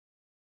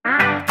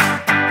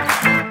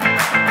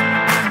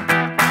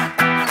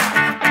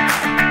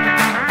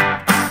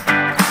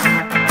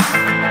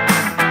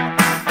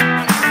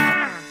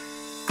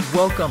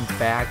Welcome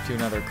back to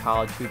another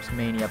College Hoops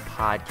Mania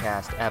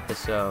podcast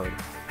episode.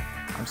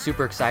 I'm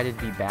super excited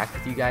to be back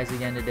with you guys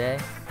again today.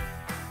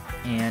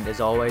 And as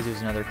always, it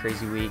was another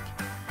crazy week.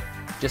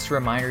 Just a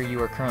reminder,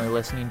 you are currently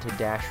listening to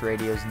Dash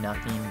Radio's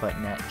Nothing But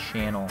Net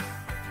channel.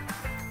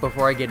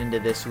 Before I get into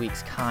this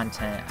week's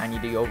content, I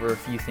need to go over a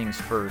few things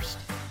first.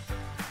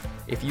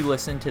 If you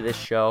listen to this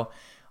show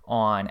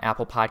on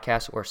Apple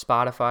Podcasts or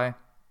Spotify,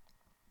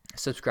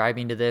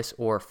 subscribing to this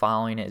or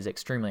following it is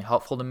extremely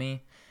helpful to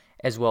me,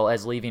 as well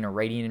as leaving a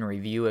rating and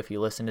review if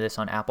you listen to this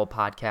on Apple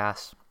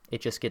Podcasts.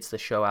 It just gets the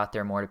show out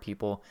there more to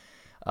people,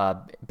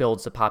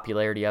 builds the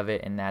popularity of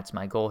it, and that's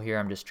my goal here.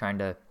 I'm just trying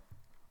to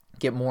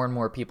get more and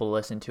more people to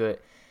listen to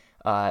it,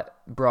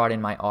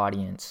 broaden my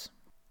audience.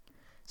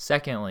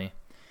 Secondly,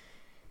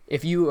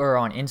 if you are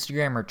on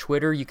Instagram or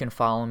Twitter, you can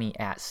follow me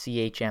at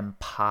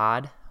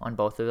CHMPod on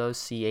both of those,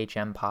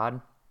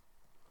 CHMPod.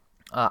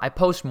 I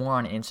post more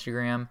on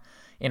Instagram,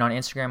 and on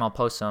Instagram I'll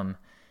post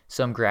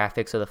some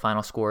graphics of the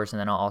final scores, and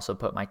then I'll also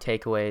put my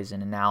takeaways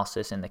and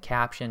analysis in the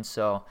caption.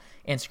 So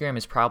Instagram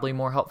is probably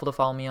more helpful to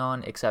follow me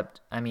on,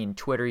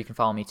 Twitter you can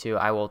follow me too.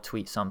 I will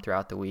tweet some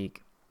throughout the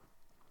week,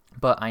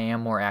 but I am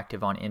more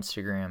active on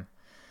Instagram.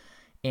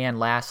 And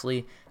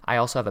lastly, I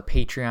also have a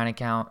Patreon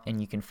account,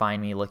 and you can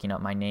find me looking up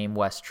my name,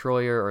 Wes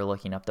Troyer, or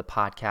looking up the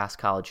podcast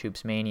College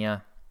Hoops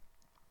Mania.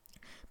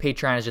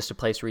 Patreon is just a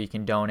place where you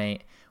can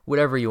donate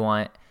whatever you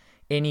want.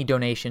 Any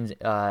donations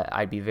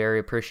I'd be very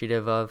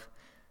appreciative of.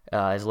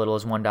 As little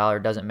as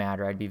 $1 doesn't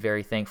matter. I'd be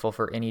very thankful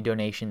for any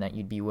donation that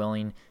you'd be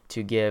willing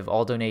to give.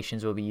 All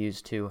donations will be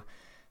used to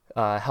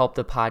help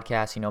the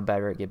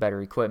podcast, get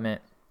better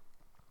equipment,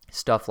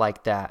 stuff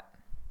like that.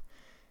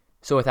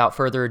 So without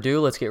further ado,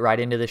 let's get right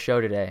into the show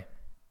today.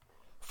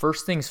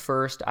 First things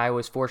first, I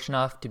was fortunate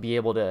enough to be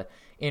able to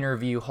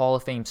interview Hall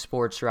of Fame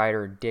sports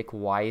writer Dick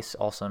Weiss,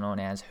 also known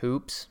as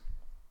Hoops.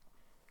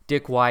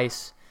 Dick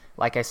Weiss,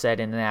 like I said,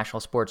 in the National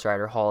Sports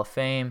Writer Hall of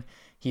Fame.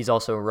 He's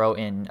also wrote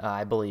in,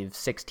 I believe,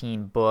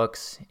 16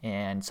 books,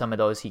 and some of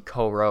those he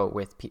co-wrote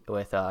with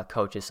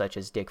coaches such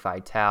as Dick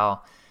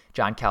Vitale,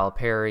 John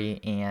Calipari,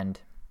 and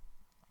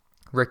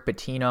Rick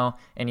Pitino,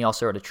 and he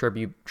also wrote a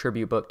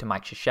tribute book to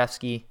Mike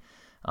Krzyzewski.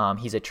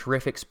 He's a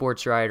terrific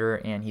sports writer,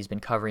 and he's been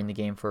covering the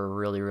game for a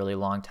really, really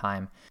long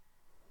time.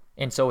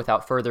 And so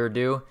without further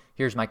ado,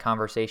 here's my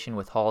conversation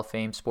with Hall of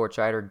Fame sports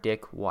writer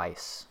Dick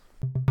Weiss.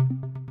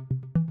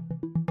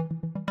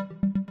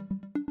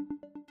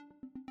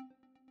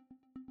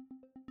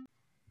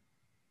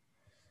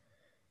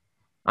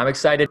 I'm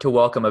excited to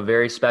welcome a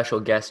very special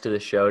guest to the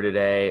show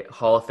today,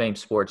 Hall of Fame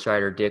sports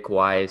writer Dick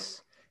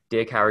Weiss.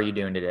 Dick, how are you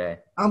doing today?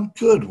 I'm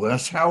good,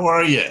 Wes. How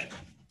are you?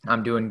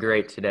 I'm doing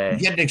great today. You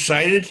getting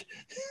excited?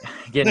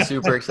 Getting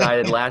super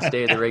excited. Last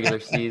day of the regular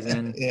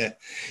season. Yeah.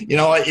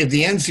 If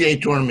the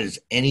NCAA tournament is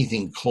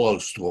anything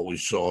close to what we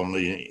saw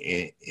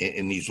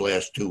in these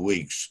last 2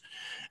 weeks,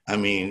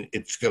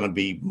 it's going to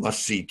be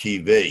must-see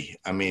TV.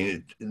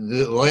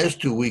 The last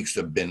 2 weeks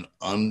have been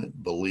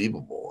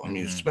unbelievable.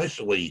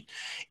 Especially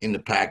in the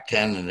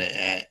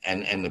Pac-10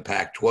 and the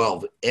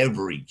Pac-12,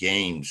 every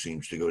game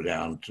seems to go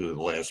down to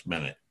the last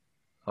minute.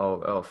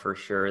 Oh, for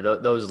sure.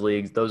 Those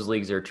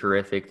leagues are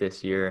terrific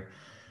this year.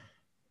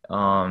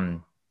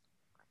 And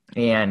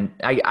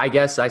I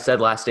guess I said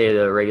last day of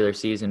the regular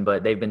season,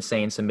 but they've been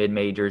saying some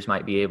mid-majors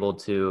might be able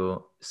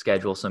to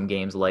schedule some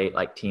games late,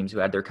 like teams who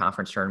had their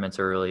conference tournaments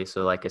early.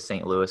 So like a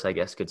St. Louis, I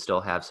guess, could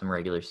still have some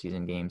regular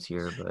season games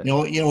here. But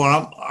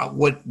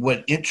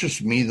what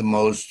interests me the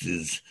most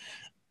is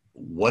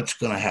what's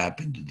going to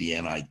happen to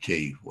the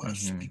NIT,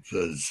 Wes,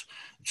 because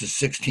it's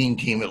a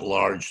 16-team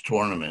at-large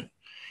tournament.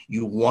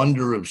 You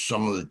wonder if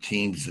some of the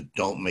teams that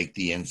don't make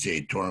the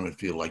NCAA tournament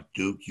feel like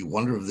Duke. You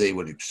wonder if they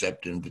would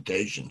accept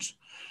invitations.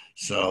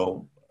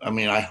 So,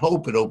 I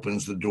hope it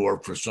opens the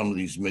door for some of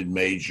these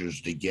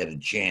mid-majors to get a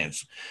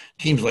chance.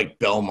 Teams like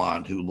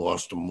Belmont, who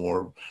lost to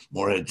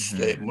Morehead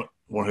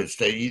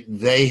State,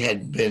 they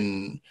had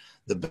been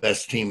the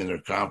best team in their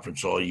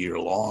conference all year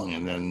long,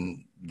 and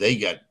then they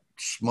got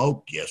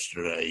smoked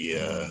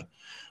yesterday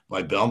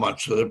by Belmont,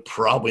 so they're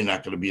probably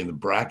not going to be in the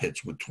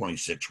brackets with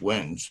 26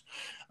 wins.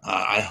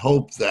 I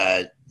hope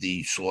that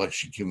the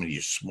selection committee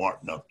is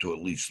smart enough to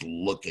at least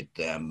look at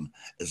them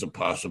as a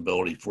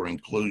possibility for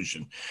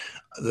inclusion.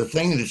 The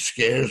thing that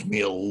scares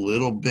me a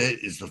little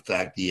bit is the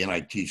fact the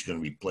NIT is going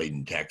to be played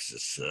in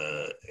Texas.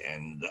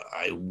 And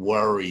I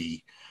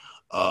worry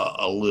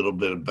a little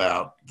bit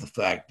about the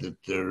fact that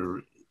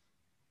there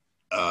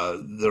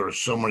are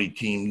so many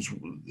teams.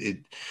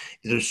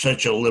 There's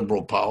such a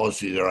liberal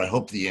policy there. I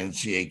hope the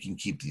NCAA can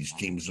keep these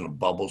teams in a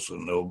bubble so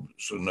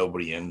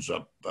nobody ends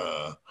up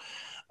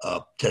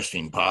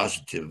testing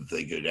positive if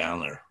they go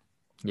down there.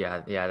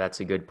 Yeah, that's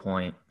a good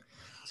point.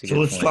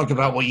 Let's talk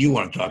about what you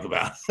want to talk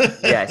about.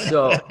 Yeah,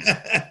 so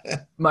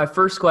my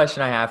first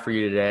question I have for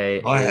you today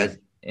is,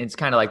 it's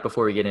kind of like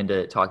before we get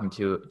into talking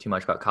too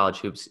much about college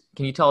hoops,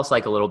 can you tell us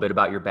like a little bit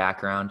about your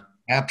background?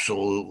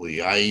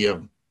 Absolutely. I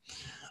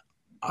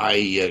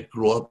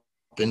grew up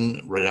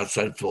right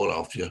outside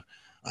Philadelphia.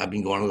 I've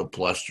been going to the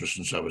Palestra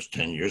since I was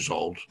 10 years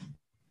old.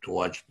 to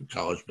watch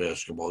college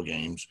basketball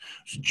games.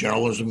 So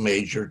journalism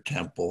major at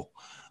Temple.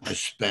 I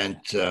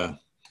spent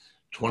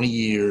 20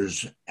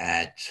 years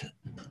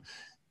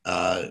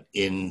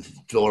in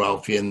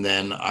Philadelphia, and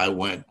then I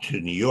went to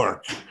New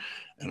York,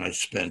 and I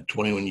spent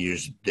 21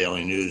 years at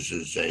Daily News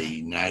as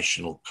a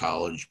national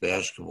college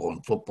basketball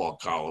and football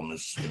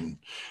columnist. And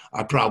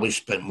I probably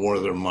spent more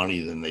of their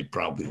money than they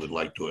probably would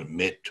like to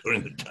admit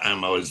during the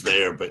time I was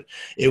there. But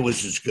it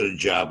was as good a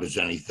job as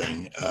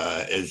anything,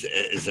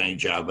 as any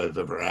job I've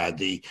ever had.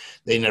 They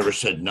never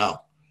said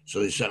no,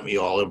 so they sent me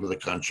all over the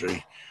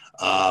country.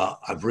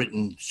 I've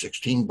written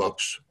 16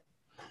 books.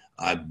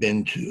 I've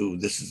been to,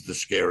 this is the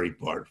scary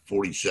part,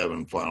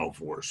 47 Final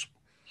Fours.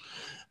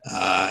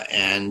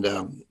 And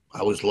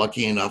I was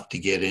lucky enough to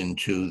get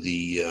into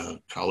the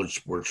college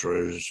sports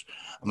writers,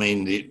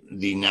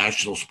 the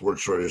National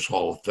Sports Writers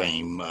Hall of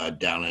Fame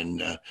down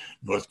in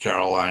North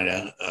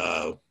Carolina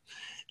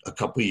a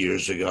couple of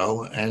years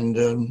ago.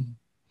 And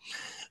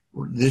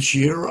this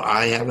year,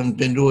 I haven't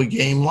been to a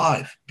game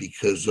live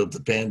because of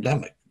the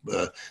pandemic.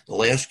 The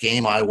last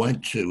game I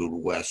went to,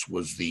 Wes,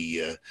 was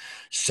the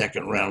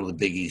second round of the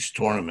Big East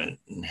tournament,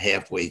 and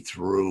halfway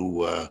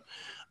through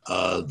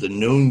the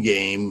noon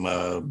game,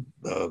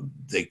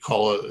 they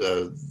called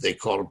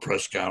a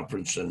press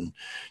conference and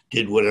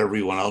did what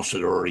everyone else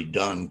had already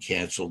done,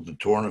 canceled the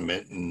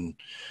tournament, and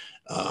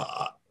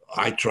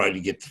I tried to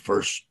get the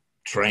first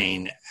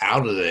train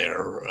out of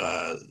there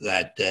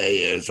that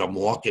day. As I'm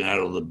walking out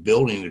of the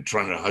building, they're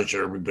trying to hush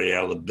everybody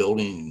out of the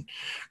building. And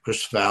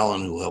Chris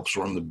Fallon, who helps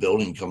run the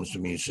building, comes to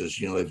me and says,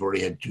 they've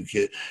already had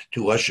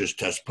two ushers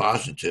test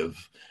positive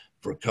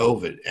for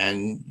COVID.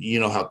 And you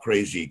know how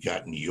crazy it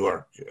got in New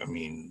York,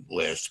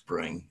 last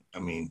spring.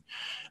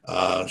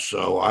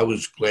 So I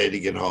was glad to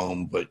get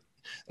home, but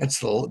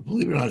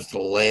believe it or not, it's the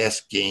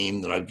last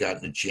game that I've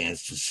gotten a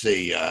chance to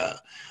see.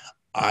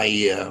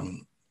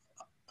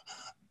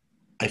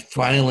 I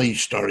finally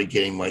started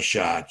getting my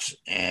shots,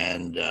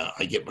 and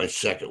I get my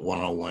second one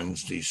on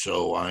Wednesday.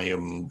 So I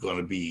am going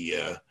to be,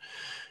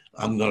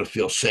 I'm going to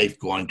feel safe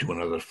going to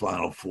another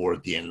Final Four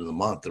at the end of the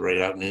month, right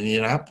out in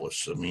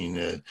Indianapolis.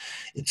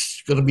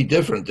 It's going to be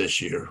different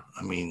this year.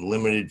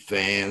 Limited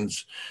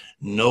fans,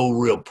 no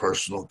real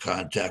personal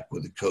contact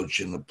with the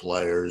coach and the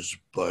players,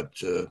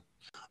 but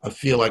I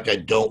feel like I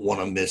don't want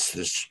to miss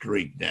this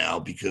streak now,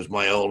 because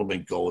my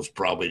ultimate goal is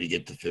probably to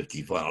get to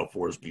 50 Final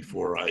Fours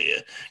before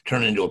I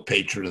turn into a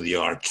patron of the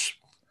arts.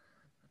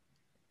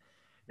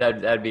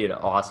 That'd be an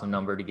awesome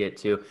number to get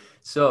to.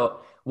 So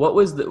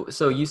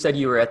so you said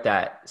you were at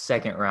that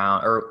second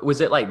round, or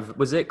was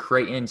it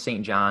Creighton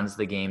St. John's,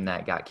 the game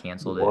that got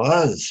canceled? It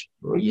was.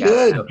 Very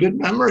good. So, good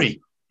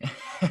memory.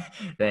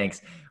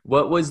 Thanks.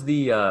 What was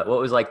the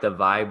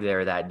vibe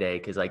there that day?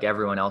 Because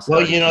everyone else.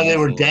 Well, they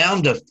were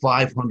down to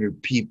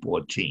 500 people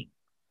a team.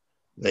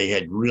 They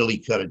had really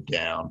cut it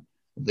down.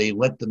 They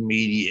let the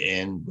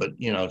media in, but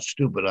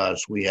stupid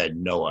us, we had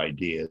no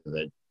idea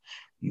that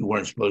you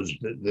weren't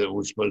that it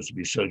was supposed to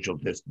be social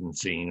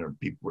distancing, or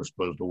people were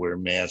supposed to wear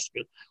masks.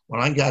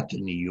 When I got to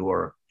New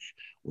York,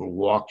 we're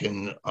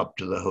walking up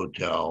to the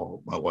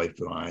hotel, my wife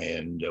and I,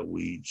 and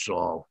we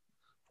saw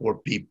 4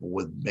 people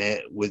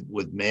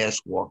with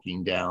masks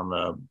walking down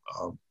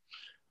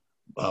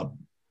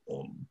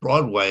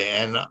Broadway,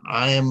 and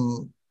I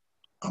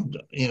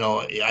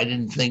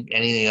didn't think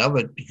anything of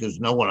it because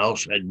no one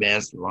else had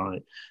masks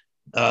on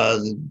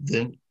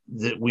it.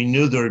 We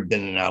knew there had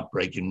been an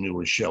outbreak in New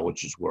Rochelle,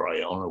 which is where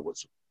Iona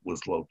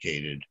was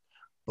located,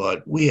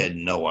 but we had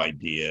no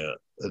idea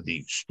of the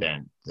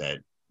extent that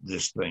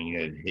this thing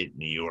had hit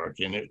New York,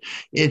 and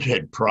it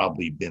had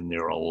probably been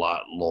there a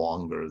lot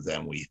longer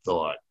than we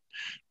thought.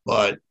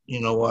 But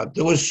you know what?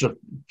 There was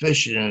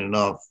sufficient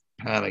enough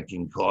panic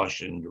and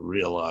caution to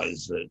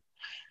realize that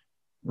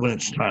when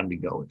it's time to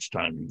go, it's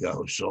time to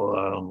go.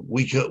 So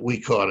we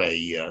caught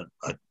a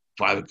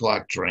 5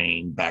 o'clock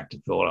train back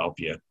to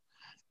Philadelphia,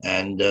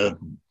 and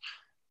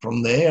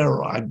from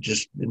there I've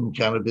just been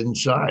kind of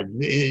inside.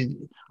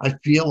 I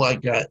feel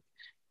like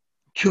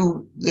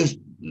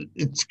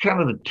it's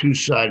kind of a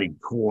two-sided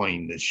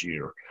coin this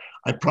year.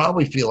 I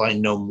probably feel I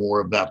know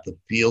more about the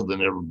field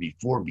than ever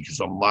before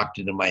because I'm locked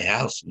into my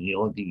house, and the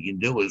only thing you can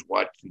do is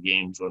watch the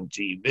games on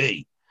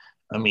TV.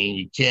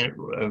 You can't.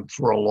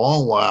 For a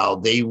long while,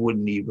 they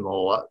wouldn't even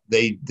allow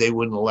they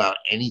wouldn't allow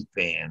any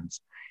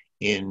fans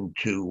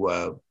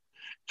into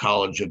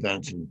college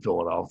events in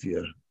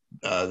Philadelphia.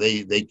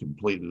 They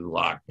completely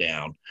locked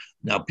down.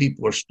 Now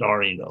people are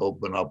starting to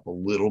open up a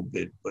little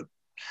bit, but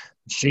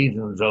the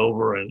season's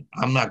over, and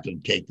I'm not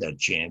going to take that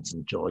chance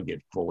until I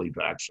get fully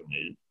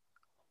vaccinated.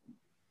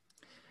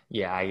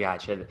 Yeah, I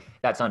gotcha.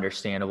 That's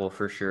understandable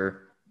for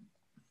sure.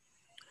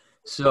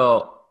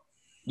 So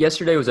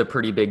yesterday was a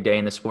pretty big day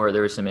in the sport.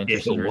 There were some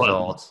interesting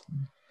results.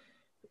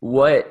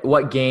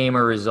 What game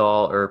or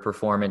result or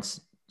performance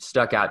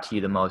stuck out to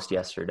you the most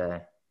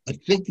yesterday? I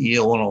think the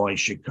Ohio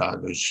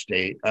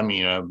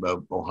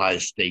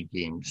State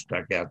game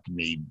stuck out to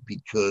me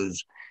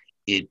because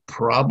it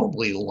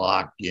probably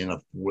locked in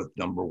a 4th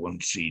number 1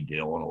 seed to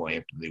Illinois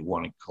after they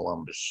won at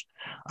Columbus.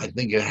 I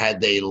think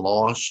had they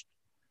lost,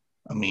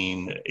 I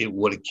mean, it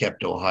would have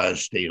kept Ohio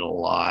State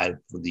alive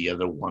for the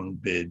other one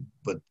bid,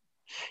 but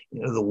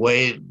the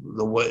way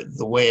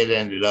it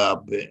ended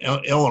up,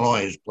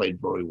 Illinois has played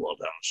very well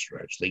down the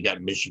stretch. They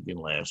got Michigan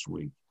last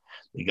week.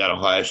 They got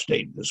Ohio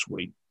State this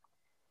week.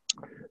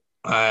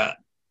 I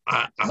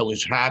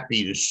was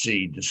happy to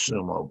see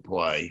DeSumo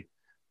play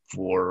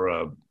for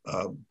uh,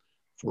 uh,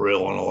 for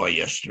Illinois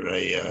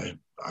yesterday.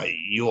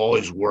 You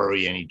always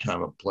worry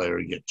anytime a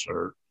player gets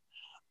hurt,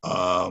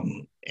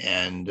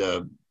 and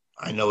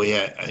I know he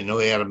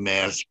had a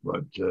mask,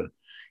 but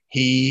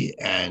he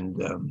and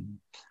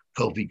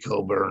Kofi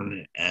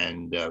Coburn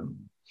and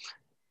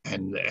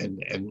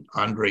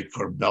Andre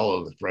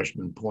Corbello, the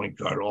freshman point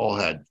guard, all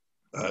had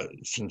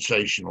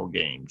sensational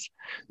games.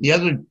 The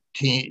other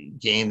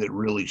game that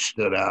really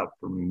stood out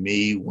for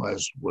me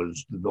was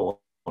the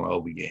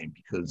Villanova game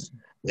because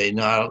they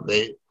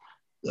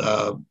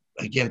uh,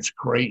 against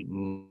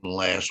Creighton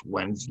last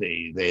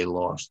Wednesday they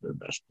lost their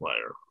best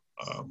player.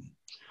 Um,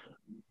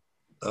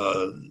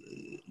 uh,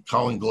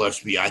 Colin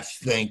Gillespie, I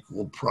think,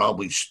 will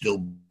probably still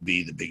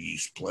be the Big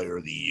East Player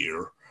of the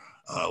Year.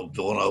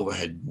 Villanova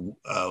had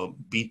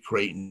beat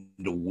Creighton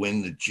to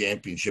win the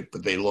championship,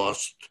 but they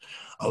lost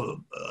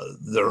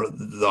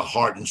the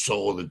heart and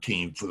soul of the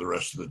team for the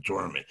rest of the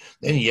tournament.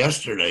 Then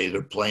yesterday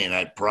they're playing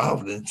at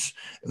Providence,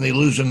 and they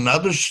lose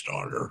another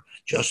starter,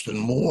 Justin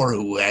Moore,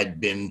 who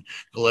had been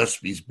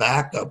Gillespie's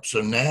backup.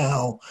 So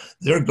now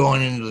they're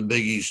going into the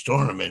Big East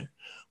tournament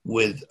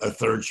with a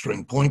third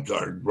string point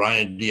guard.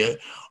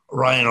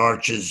 Ryan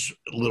Arch's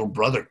little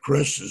brother,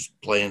 Chris, is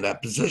playing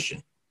that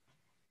position.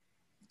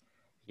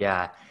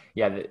 Yeah.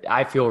 Yeah.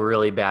 I feel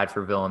really bad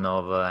for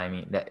Villanova. I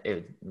mean,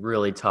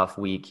 really tough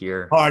week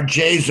here.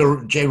 Jay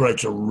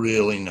Wright's a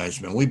really nice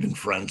man. We've been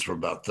friends for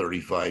about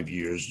 35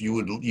 years. You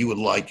would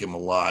like him a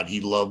lot. He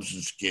loves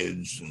his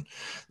kids, and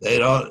they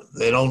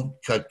don't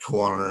cut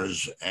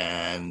corners,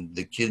 and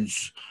the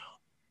kids,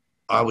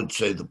 I would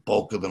say the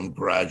bulk of them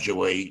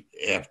graduate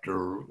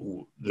after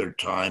their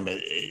time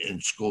in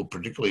school,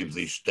 particularly if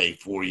they stay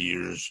 4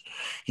 years.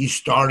 He's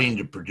starting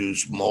to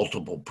produce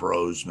multiple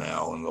pros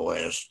now in the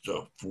last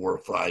 4 or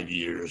 5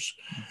 years.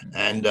 Mm-hmm.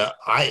 And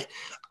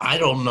I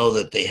don't know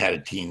that they had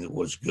a team that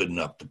was good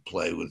enough to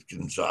play with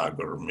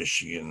Gonzaga or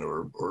Michigan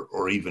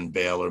or even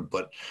Baylor,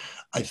 but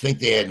I think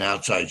they had an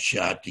outside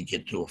shot to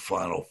get to a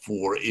Final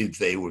Four if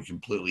they were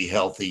completely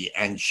healthy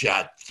and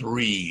shot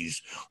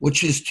threes,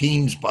 which his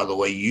teams, by the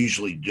way,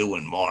 usually do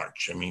in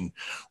March. I mean,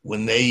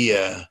 when they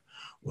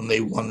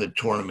won the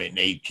tournament in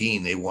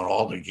 2018, they won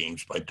all their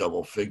games by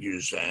double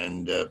figures,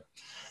 and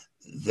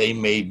they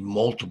made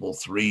multiple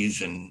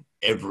threes in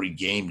every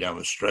game down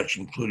the stretch,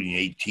 including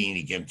 2018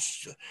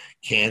 against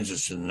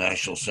Kansas in the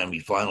national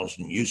semifinals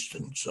in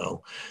Houston.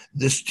 So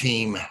this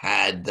team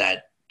had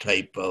that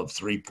type of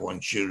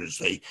three-point shooters.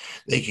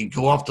 They can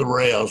go off the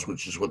rails,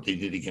 which is what they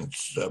did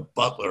against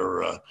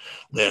Butler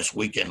last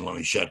weekend when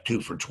he shot 2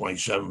 for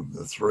 27 from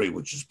the three,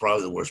 which is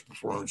probably the worst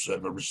performance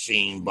I've ever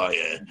seen by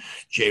a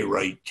Jay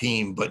Wright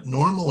team. But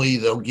normally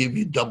they'll give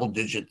you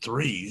double-digit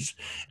threes,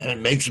 and it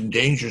makes them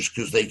dangerous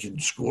because they can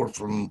score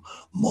from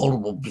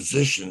multiple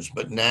positions.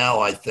 But now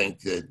I think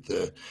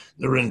that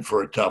they're in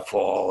for a tough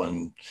haul,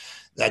 and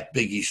that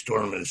Big East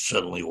tournament is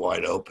suddenly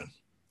wide open.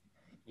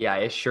 Yeah,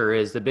 it sure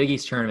is. The Big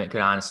East tournament could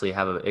honestly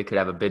have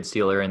a bid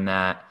sealer in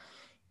that,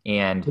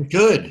 and it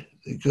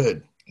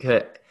could.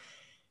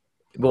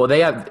 Well,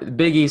 they have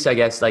Big East, I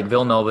guess. Like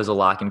Villanova's a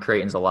lock and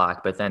Creighton's a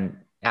lock, but then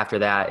after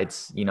that,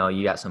 it's you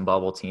got some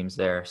bubble teams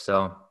there.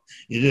 So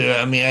you do.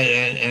 I mean,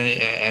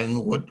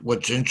 and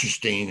what's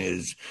interesting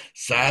is,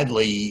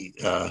 sadly,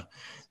 the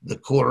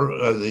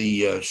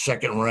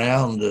second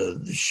round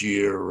this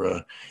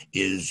year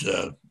is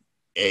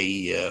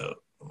a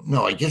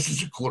no, I guess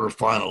it's a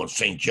quarterfinal of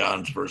St.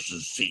 John's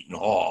versus Seton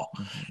Hall.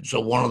 Mm-hmm.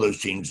 So one of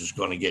those teams is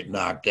going to get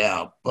knocked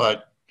out.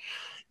 But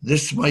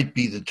this might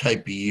be the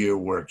type of year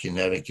where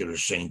Connecticut or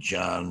St.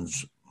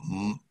 John's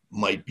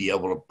might be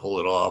able to pull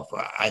it off.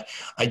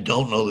 I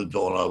don't know that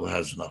Villanova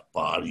has enough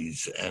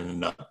bodies and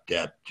enough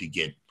depth to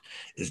get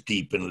as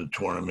deep into the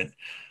tournament.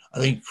 I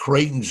think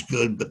Creighton's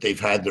good, but they've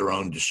had their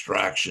own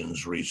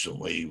distractions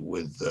recently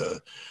with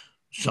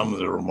some of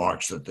the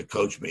remarks that the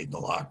coach made in the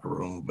locker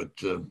room. But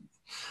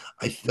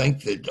I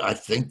think that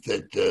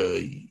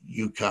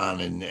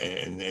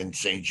UConn and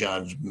St.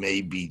 John's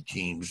may be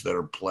teams that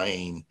are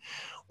playing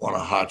on a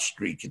hot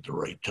streak at the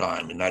right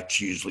time, and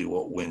that's usually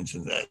what wins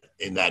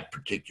in that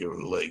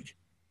particular league.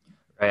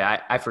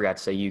 Right, I forgot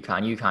to say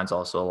UConn. UConn's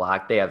also a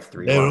lock. They have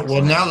 3 locks.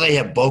 Well, now they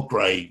have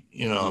Boatright.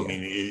 I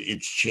mean,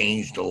 it's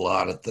changed a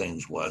lot of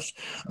things, Wes.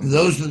 I mean,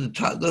 those are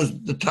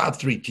the top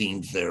 3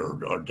 teams there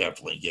are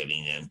definitely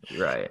getting in.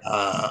 Right.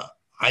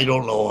 I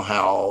don't know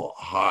how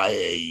high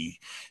a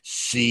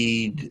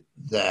seed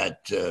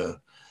that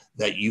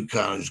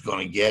UConn is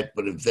going to get,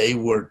 but if they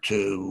were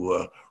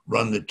to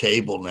run the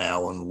table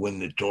now and win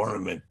the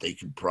tournament, they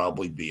could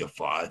probably be a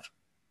 5.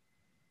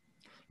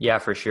 Yeah,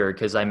 for sure.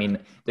 Because I mean,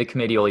 the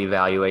committee will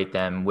evaluate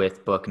them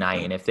with book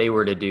night, and if they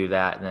were to do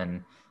that,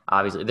 then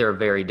obviously they're a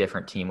very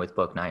different team with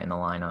Book Knight in the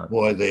lineup.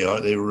 Boy, they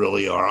are. They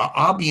really are.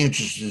 I'll be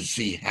interested to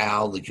see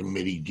how the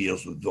committee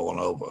deals with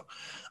Villanova.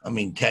 I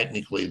mean,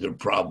 technically, they're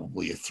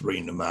probably a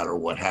 3 no matter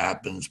what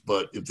happens.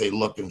 But if they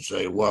look and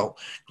say, well,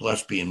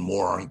 Gillespie and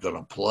Moore aren't going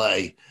to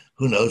play,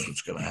 who knows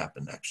what's going to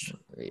happen next?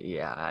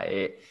 Yeah,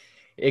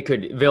 it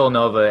could.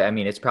 Villanova, I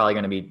mean, it's probably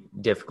going to be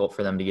difficult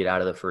for them to get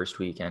out of the first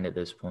weekend at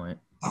this point.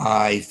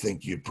 I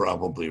think you're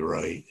probably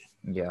right.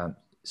 Yeah.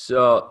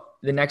 So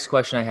the next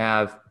question I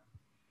have,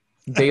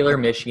 Baylor,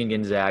 Michigan,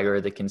 Gonzaga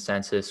are the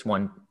consensus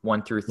one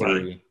through 3.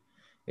 Right.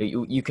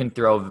 You can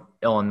throw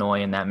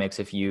Illinois in that mix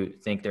if you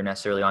think they're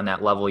necessarily on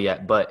that level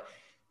yet. But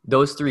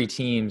those 3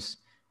 teams,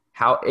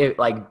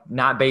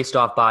 not based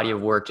off body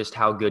of work, just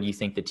how good you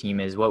think the team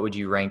is. What would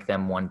you rank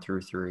them 1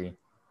 through 3?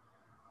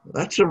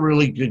 That's a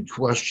really good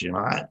question.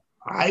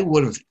 I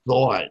would have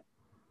thought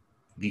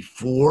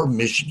before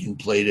Michigan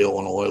played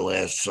Illinois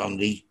last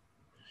Sunday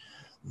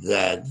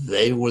that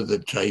they were the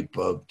type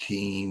of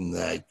team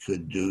that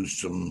could do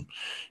some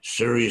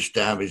serious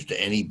damage to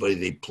anybody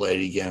they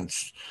played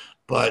against.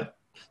 But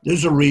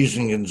there's a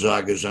reason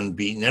Gonzaga's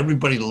unbeaten.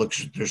 Everybody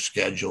looks at their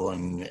schedule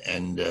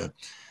and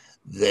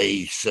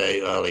they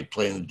say, oh, they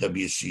play in the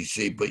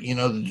WCC. But,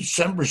 the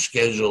December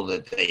schedule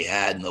that they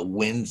had and the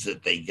wins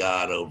that they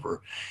got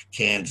over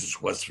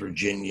Kansas, West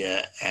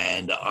Virginia,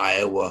 and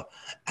Iowa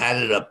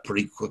added up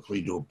pretty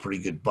quickly to a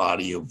pretty good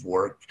body of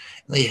work.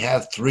 And they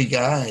have 3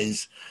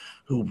 guys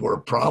who were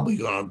probably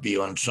going to be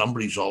on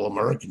somebody's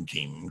All-American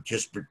team,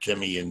 Kispert,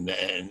 Timmy,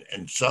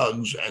 and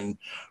Suggs, and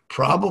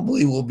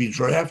probably will be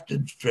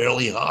drafted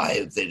fairly high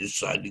if they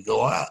decide to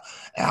go out.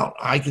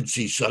 I could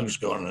see Suggs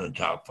going in the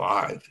top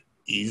 5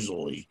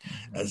 easily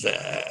as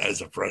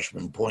a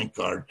freshman point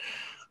guard.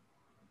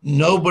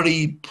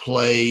 Nobody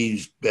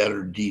plays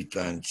better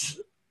defense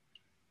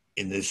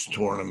in this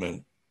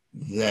tournament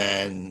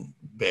than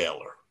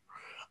Baylor.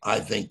 I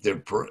think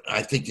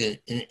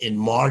in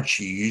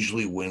March you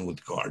usually win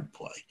with guard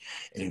play,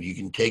 and if you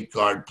can take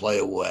guard play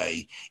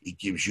away, it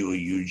gives you a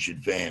huge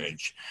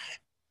advantage.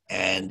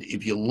 And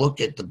if you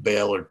look at the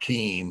Baylor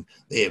team,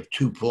 they have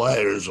 2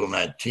 players on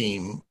that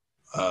team,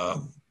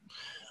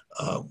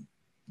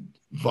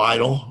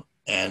 Vital,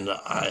 and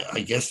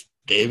I guess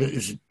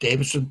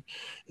Davidson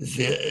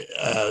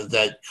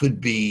that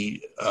could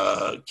be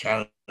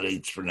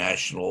candidates for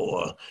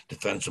National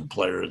Defensive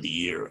Player of the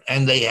Year.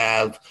 And they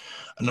have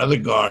another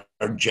guard,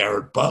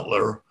 Jarrett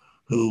Butler,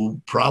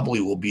 who probably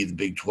will be the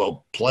Big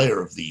 12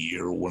 Player of the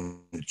Year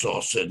when it's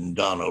all said and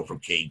done over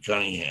Cade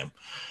Cunningham.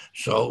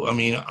 So, I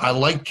mean, I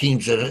like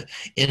teams that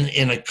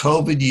in a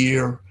COVID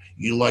year,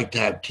 you like to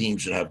have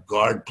teams that have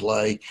guard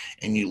play,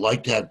 and you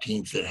like to have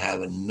teams that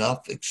have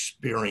enough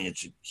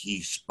experience at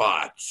key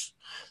spots.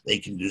 They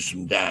can do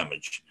some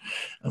damage.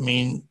 I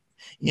mean,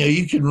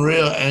 you can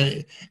really,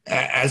 and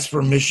as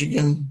for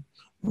Michigan,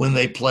 when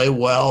they play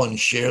well and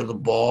share the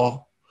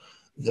ball,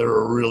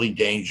 they're a really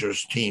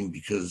dangerous team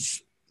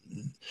because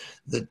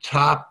the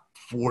top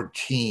 4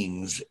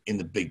 teams in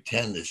the Big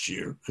Ten this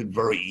year could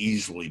very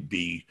easily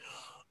be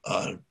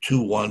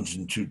 2 1s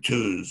and 2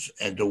 2s,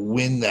 and to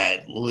win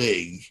that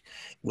league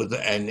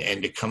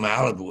and to come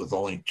out of it with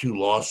only 2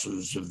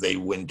 losses if they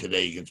win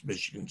today against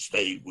Michigan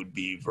State would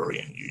be very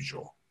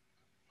unusual.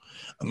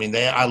 I mean,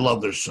 I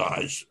love their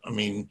size. I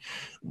mean,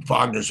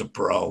 Wagner's a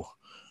pro.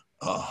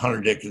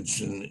 Hunter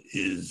Dickinson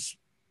is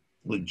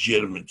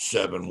legitimate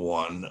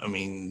 7'1". I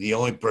mean, the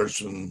only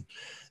person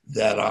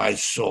that I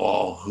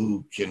saw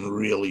who can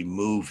really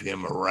move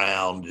him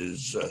around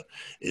is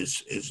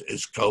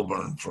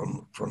Coburn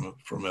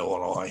from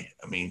Illinois.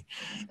 I mean,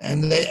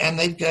 and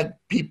they've got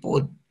people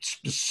at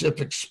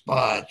specific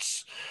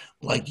spots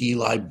like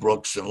Eli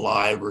Brooks and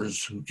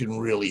Livers who can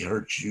really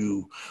hurt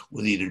you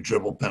with either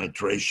dribble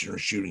penetration or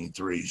shooting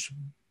threes.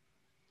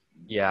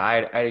 Yeah,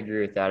 I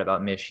agree with that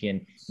about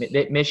Michigan.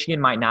 Michigan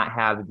might not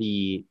have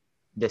the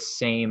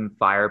same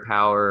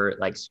firepower,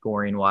 like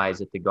scoring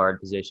wise, at the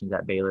guard positions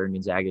that Baylor and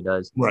Gonzaga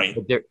does. Right.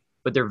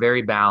 But they're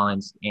very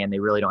balanced, and they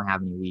really don't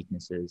have any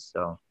weaknesses.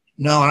 So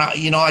no,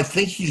 and I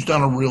think he's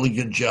done a really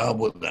good job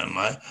with them.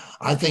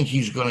 I think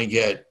he's going to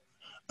get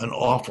an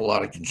awful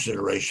lot of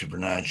consideration for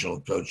National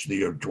Coach of the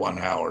Year, Dwan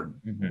Howard.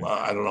 Mm-hmm. Well,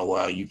 I don't know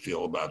how you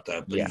feel about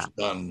that, but he's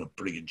done a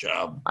pretty good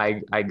job.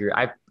 I agree.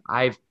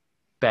 I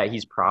bet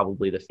he's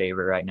probably the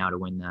favorite right now to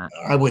win that.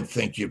 I would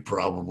think you're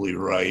probably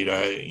right.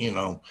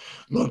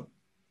 Look,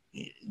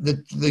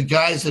 the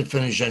guys that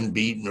finish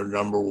unbeaten are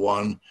number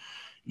 1.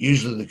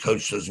 Usually the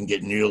coach doesn't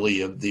get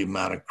nearly the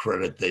amount of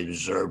credit they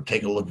deserve.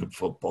 Take a look at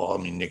football.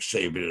 I mean, Nick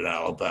Saban at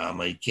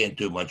Alabama, he can't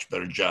do a much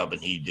better job than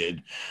he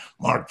did.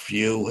 Mark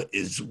Few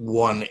is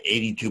won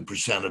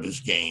 82% of his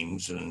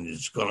games and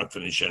is going to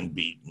finish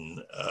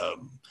unbeaten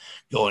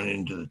going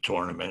into the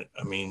tournament.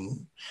 I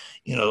mean,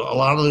 a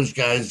lot of those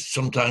guys,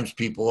 sometimes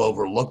people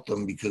overlook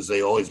them because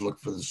they always look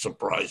for the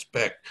surprise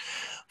pick.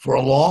 For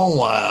a long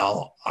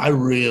while, I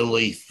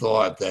really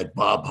thought that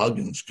Bob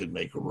Huggins could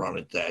make a run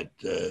at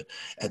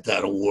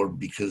that award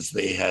because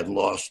they had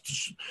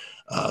lost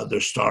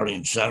their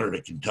starting center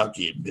to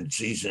Kentucky at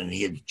midseason, and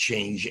he had to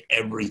change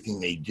everything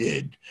they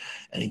did.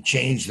 And he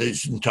changed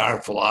his entire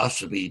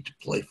philosophy to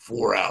play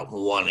 4 out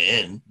and 1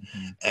 in,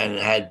 and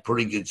had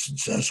pretty good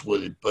success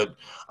with it. But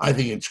I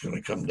think it's going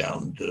to come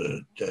down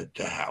to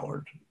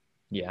Howard.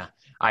 Yeah,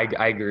 I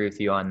agree with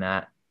you on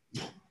that.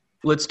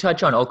 Let's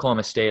touch on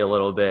Oklahoma State a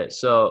little bit.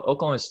 So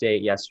Oklahoma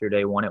State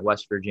yesterday won at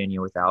West Virginia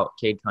without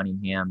Cade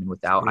Cunningham and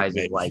without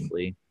Isaac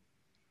Likely.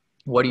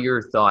 What are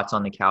your thoughts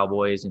on the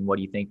Cowboys, and what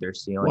do you think they're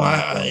ceiling?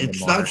 Well,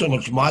 it's not so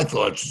much my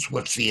thoughts; it's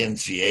what's the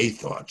NCAA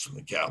thoughts on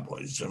the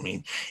Cowboys. I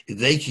mean, if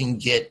they can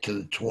get to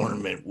the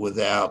tournament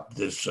without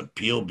this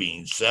appeal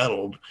being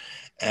settled,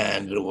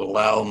 and it will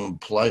allow them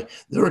to play,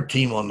 they're a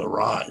team on the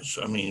rise.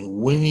 I mean,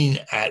 winning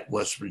at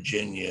West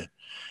Virginia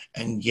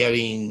and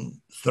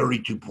getting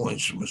 32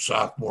 points from a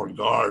sophomore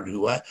guard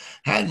who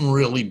hadn't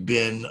really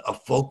been a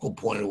focal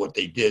point of what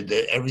they did.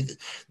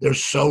 They're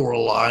so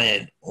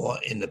reliant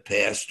in the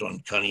past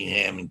on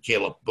Cunningham and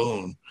Caleb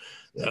Boone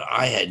that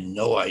I had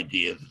no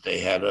idea that they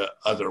had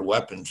other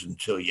weapons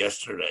until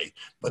yesterday.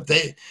 But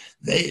they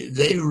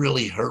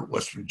really hurt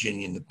West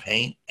Virginia in the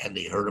paint, and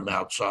they hurt them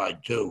outside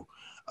too.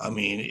 I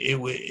mean,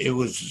 it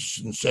was a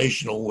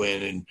sensational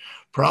win, and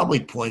probably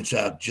points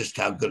out just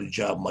how good a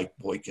job Mike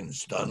Boykin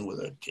has done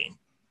with that team.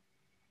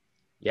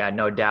 Yeah,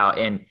 no doubt.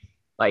 And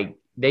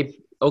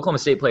Oklahoma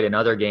State played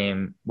another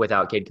game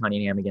without Cade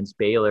Cunningham against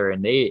Baylor,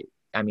 and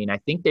I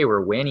think they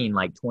were winning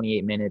like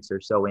 28 minutes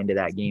or so into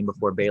that game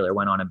before Baylor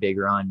went on a big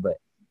run. But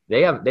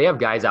they have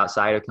guys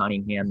outside of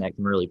Cunningham that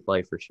can really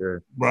play for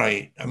sure.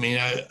 Right. I mean,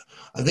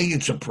 I think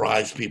it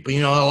surprised people.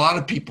 You know, a lot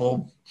of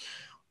people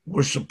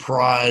were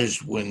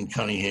surprised when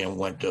Cunningham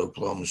went to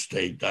Oklahoma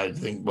State. I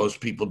think most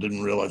people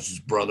didn't realize his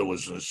brother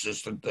was an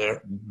assistant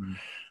there. Mm-hmm.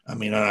 I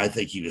mean, I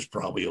think he was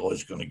probably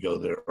always going to go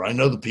there. I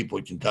know the people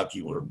in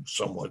Kentucky were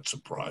somewhat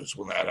surprised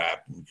when that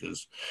happened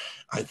because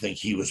I think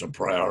he was a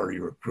priority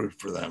recruit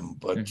for them.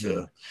 But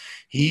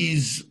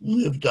he's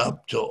lived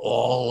up to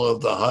all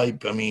of the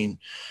hype. I mean,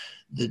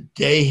 the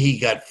day he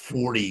got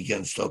 40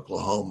 against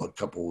Oklahoma a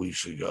couple of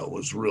weeks ago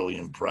was really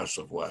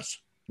impressive, Wes.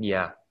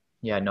 Yeah.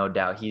 Yeah, no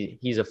doubt.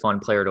 He's a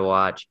fun player to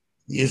watch.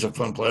 He is a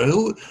fun player.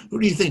 Who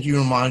do you think he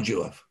reminds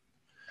you of?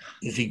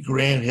 Is he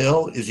Grant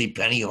Hill? Is he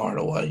Penny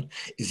Hardaway?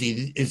 Is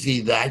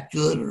he that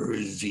good, or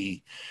is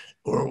he,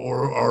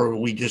 or are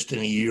we just in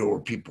a year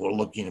where people are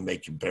looking to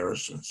make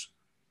comparisons?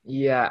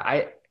 Yeah,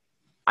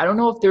 I don't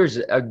know if there's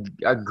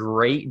a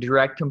great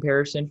direct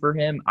comparison for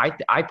him.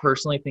 I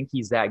personally think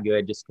he's that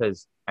good just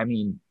because, I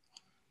mean,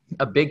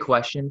 a big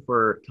question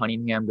for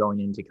Cunningham going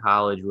into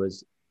college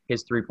was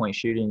his three-point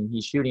shooting.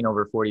 He's shooting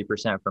over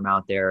 40% from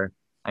out there.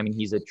 I mean,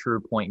 he's a true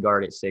point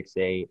guard at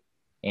 6'8",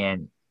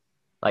 and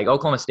like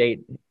Oklahoma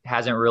State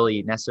hasn't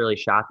really necessarily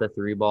shot the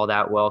three ball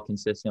that well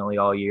consistently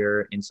all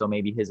year. And so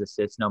maybe his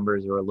assist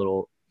numbers are a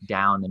little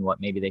down than what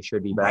maybe they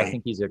should be, but right. I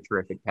think he's a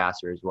terrific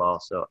passer as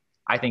well. So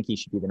I think he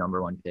should be the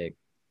number 1 pick.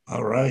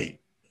 All right.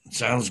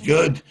 Sounds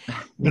good.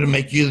 I'm going to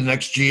make you the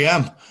next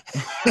GM.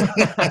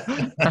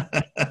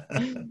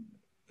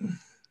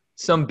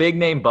 Some big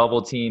name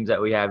bubble teams that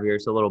we have here.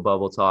 So a little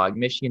bubble talk: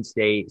 Michigan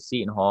State,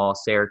 Seton Hall,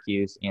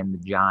 Syracuse, and the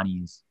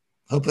Johnnies.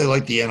 Hope they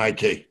like the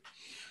NIT.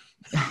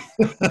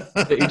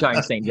 You're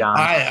talking St. John's.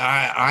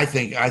 I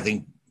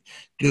think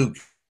Duke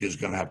is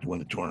going to have to win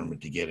the tournament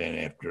to get in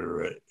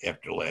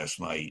after last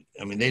night.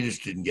 I mean, they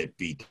just didn't get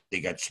beat. They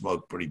got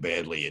smoked pretty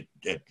badly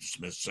at the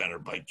Smith Center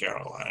by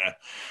Carolina.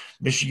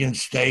 Michigan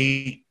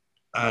State,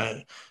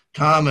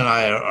 Tom and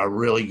I are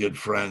really good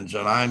friends,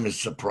 and I'm as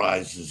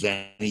surprised as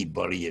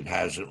anybody it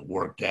hasn't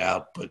worked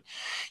out. But,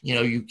 you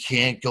know, you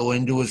can't go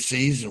into a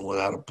season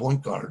without a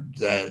point guard.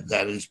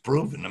 That is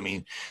proven. I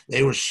mean,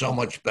 they were so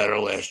much better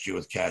last year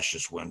with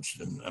Cassius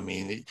Winston. I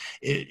mean,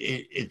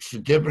 it's the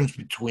difference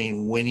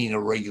between winning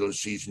a regular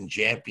season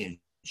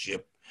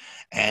championship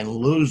and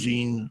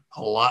losing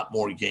a lot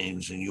more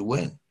games than you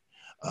win.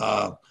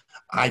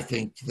 I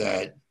think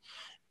that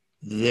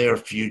their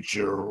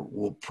future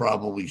will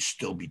probably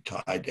still be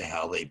tied to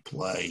how they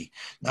play,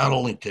 not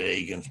only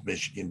today against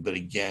Michigan, but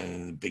again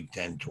in the Big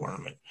Ten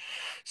tournament.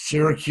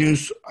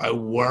 Syracuse, I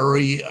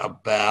worry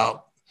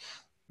about.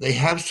 They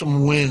have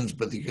some wins,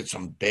 but they get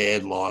some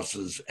bad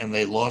losses, and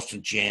they lost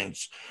a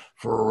chance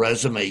for a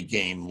resume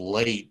game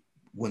late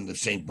when the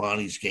St.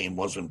 Bonnie's game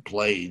wasn't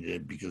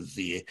played because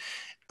the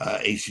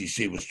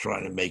ACC was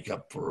trying to make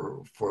up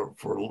for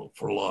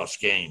lost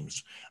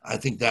games. I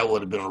think that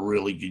would have been a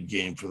really good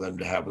game for them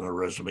to have on their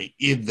resume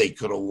if they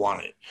could have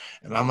won it.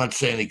 And I'm not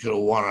saying they could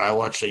have won it. I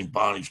watched St.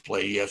 Bonnie's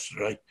play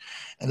yesterday,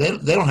 and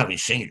they don't have any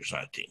seniors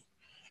on the team.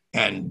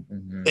 And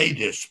they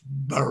just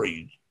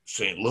buried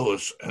St.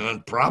 Louis and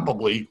then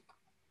probably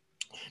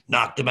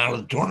knocked them out of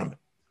the tournament,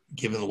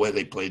 given the way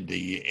they played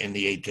in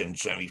the A-10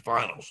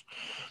 semifinals.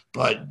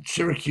 But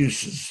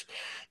Syracuse is,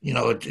 you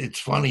know, it's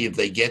funny, if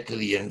they get to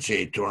the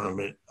NCAA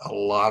tournament, a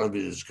lot of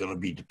it is going to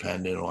be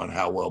dependent on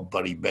how well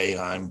Buddy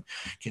Boeheim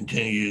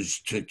continues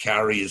to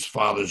carry his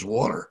father's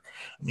water.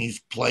 I mean, he's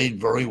played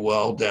very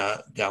well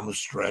down the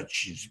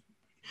stretch. He's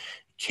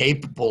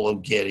capable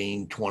of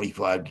getting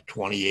 25 to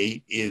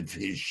 28 if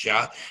his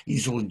shot.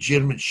 He's a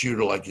legitimate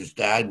shooter like his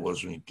dad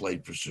was when he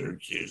played for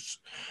Syracuse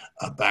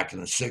back in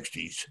the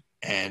 60s.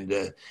 And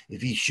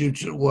if he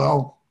shoots it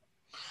well,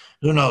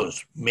 who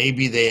knows?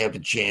 Maybe they have a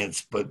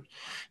chance. But,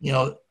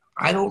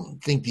 I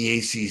don't think the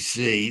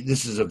ACC,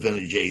 this is a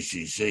vintage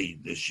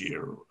ACC this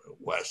year,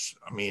 Wes.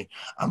 I mean,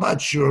 I'm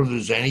not sure if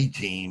there's any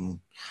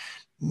team,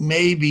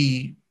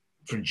 maybe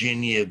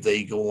Virginia, if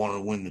they go on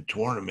and win the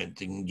tournament,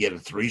 they can get a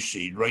 3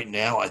 seed. Right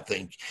now, I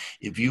think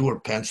if you were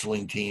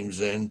penciling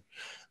teams in,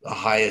 the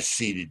highest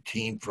seeded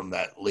team from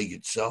that league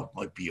itself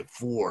might be a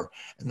 4,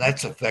 and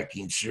that's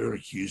affecting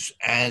Syracuse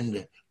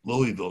and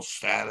Louisville's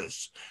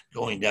status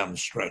going down the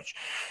stretch.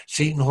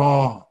 Seton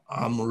Hall,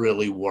 I'm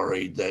really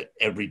worried that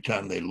every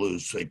time they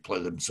lose, they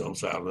play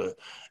themselves out of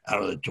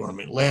the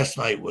tournament. Last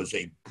night was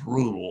a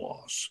brutal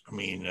loss. I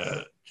mean,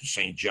 to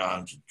St.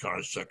 John's and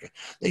Carnesecca.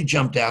 They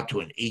jumped out to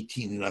an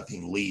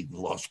 18-0 lead and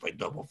lost by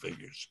double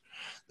figures.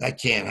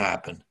 That can't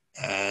happen.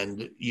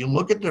 And you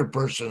look at their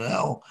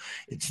personnel,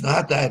 it's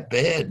not that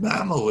bad.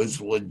 Mamo is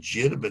a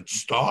legitimate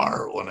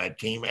star on that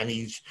team, and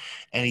he's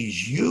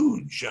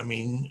huge. I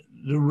mean,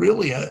 they're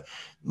really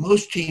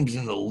most teams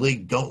in the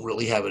league don't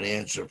really have an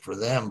answer for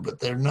them, but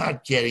they're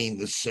not getting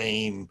the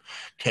same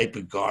type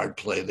of guard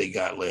play they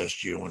got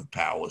last year when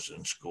Powell was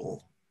in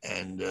school.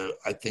 And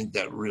I think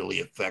that really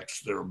affects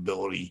their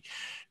ability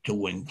to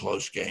win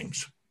close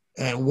games.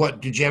 And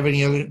did you have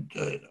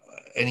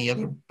any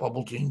other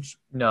bubble teams?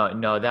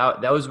 No,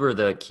 those were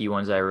the key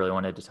ones I really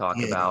wanted to talk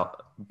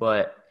about.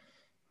 But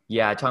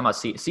yeah, talking about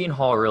Seton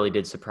Hall really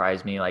did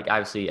surprise me. Like,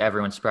 obviously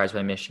everyone's surprised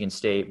by Michigan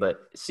State,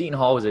 but Seton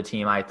Hall was a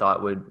team I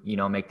thought would,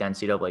 make the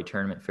NCAA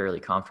tournament fairly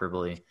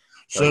comfortably.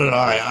 So did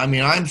I. I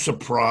mean, I'm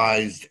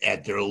surprised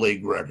at their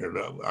league record.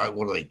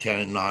 What are they,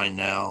 10-9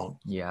 now?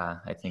 Yeah,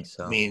 I think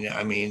so.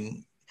 I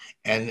mean,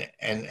 and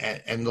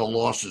the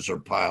losses are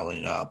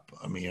piling up.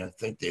 I mean, I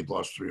think they've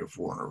lost 3 or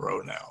 4 in a row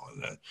now,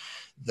 and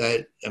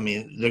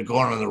they're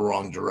going in the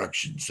wrong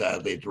direction.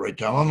 Sadly, at the right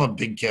time. I'm a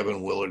big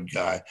Kevin Willard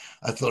guy.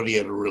 I thought he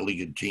had a really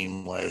good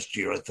team last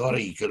year. I thought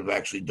he could have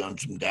actually done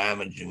some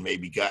damage and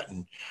maybe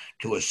gotten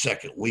to a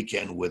second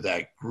weekend with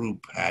that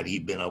group had he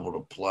been able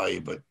to play,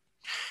 but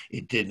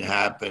it didn't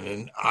happen.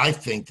 And I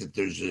think that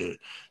there's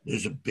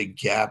a big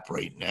gap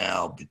right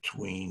now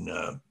between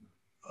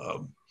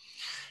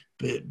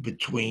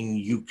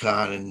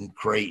UConn and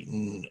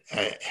Creighton,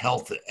 a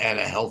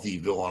healthy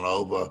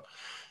Villanova,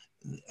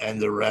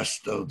 and the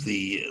rest of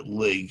the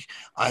league.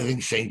 I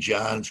think St.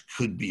 John's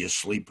could be a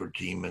sleeper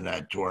team in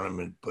that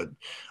tournament, but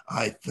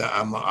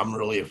I'm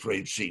really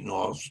afraid Seton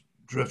Hall's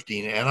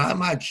drifting, and I'm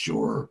not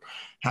sure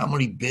how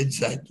many bids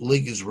that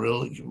league is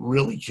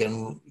really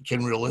can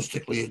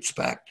realistically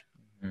expect.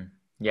 Mm-hmm.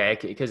 Yeah,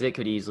 because it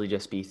could easily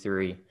just be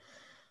 3.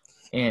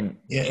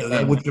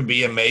 That would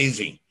be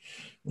amazing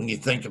when you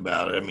think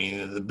about it. I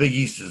mean, the Big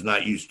East is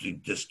not used to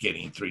just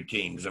getting 3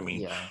 teams. I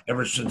mean,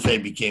 ever since they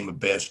became a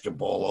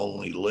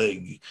basketball-only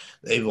league,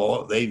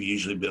 they've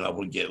usually been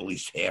able to get at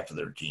least half of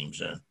their teams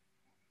in.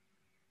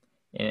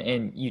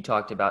 And you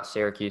talked about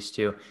Syracuse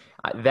too.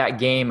 That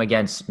game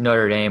against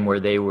Notre Dame where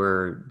they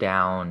were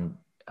down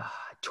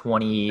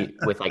 20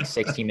 with like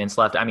 16 minutes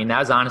left. I mean, that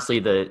was honestly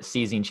the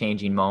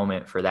season-changing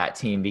moment for that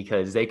team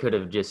because they could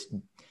have just,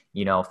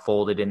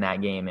 folded in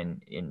that game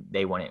and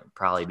they wouldn't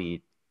probably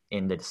be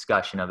in the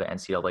discussion of an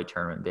NCAA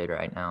tournament bid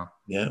right now.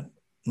 Yeah.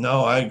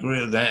 No, I agree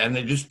with that. And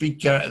they just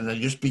beat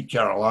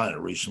Carolina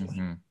recently.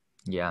 Mm-hmm.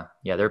 Yeah.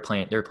 They're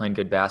playing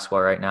good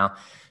basketball right now.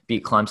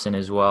 Beat Clemson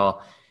as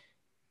well.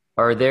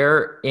 Are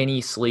there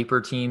any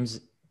sleeper teams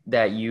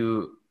that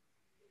you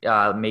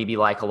maybe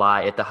like a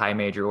lot at the high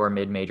major or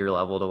mid-major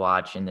level to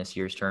watch in this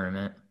year's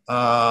tournament?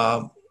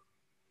 I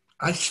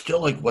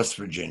still like West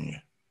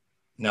Virginia.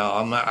 Now,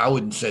 I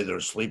wouldn't say they're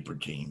a sleeper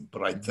team,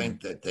 but I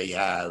think that they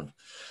have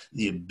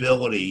the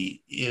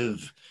ability,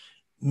 if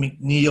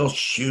McNeil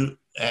shoot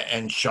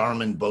and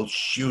Sharman both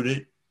shoot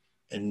it,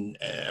 and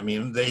I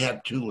mean, they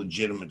have 2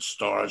 legitimate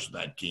stars in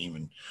that team,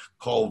 and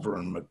Culver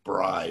and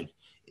McBride.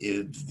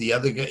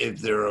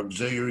 If their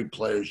auxiliary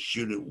players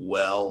shoot it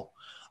well,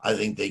 I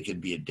think they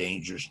could be a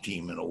dangerous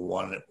team in a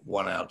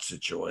one-out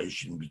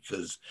situation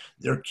because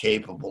they're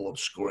capable of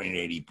scoring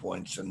 80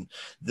 points. And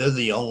they're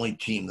the only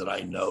team that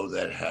I know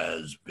that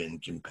has been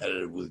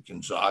competitive with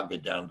Gonzaga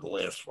down to the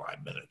last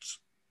 5 minutes.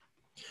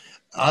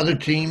 Other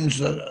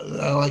teams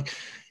I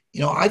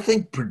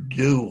think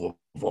Purdue,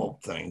 of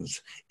all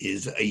things,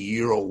 is a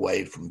year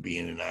away from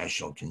being a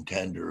national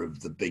contender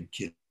if the big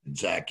kid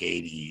Zach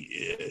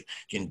 80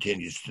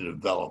 continues to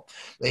develop.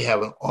 They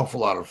have an awful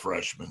lot of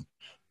freshmen.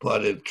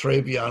 But if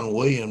Travion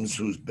Williams,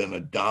 who's been a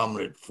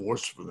dominant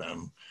force for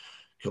them,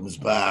 comes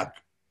back,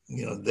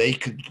 they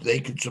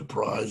could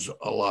surprise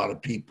a lot of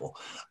people.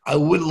 I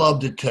would love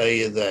to tell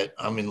you that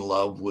I'm in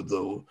love with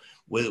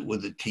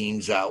the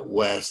teams out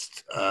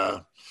west.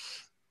 I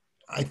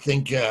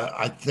think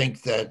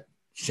that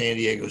San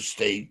Diego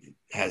State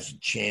has a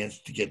chance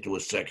to get to a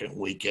second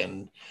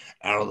weekend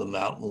out of the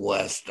Mountain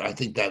West. I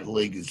think that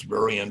league is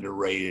very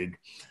underrated.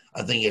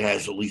 I think it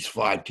has at least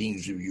 5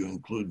 teams, if you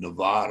include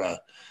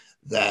Nevada,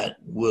 that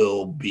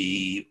will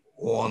be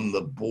on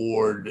the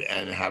board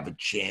and have a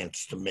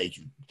chance to make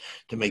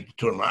the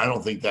tournament. I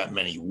don't think that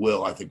many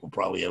will. I think we'll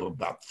probably have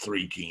about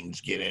 3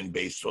 teams get in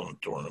based on the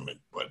tournament,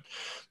 but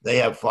they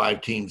have 5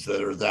 teams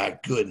that are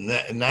that good,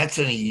 and that's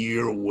in a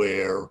year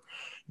where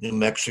New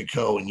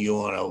Mexico and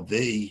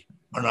UNLV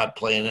are not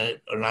playing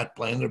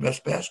their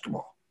best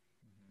basketball.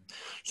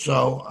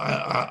 So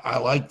I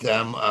like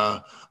them.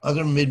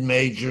 Other mid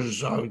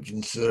majors I would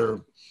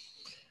consider.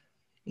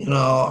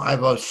 I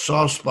have a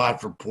soft spot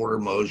for Porter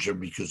Moser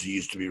because he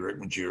used to be Rick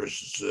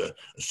Majerus'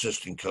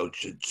 assistant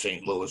coach at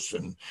St. Louis,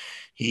 and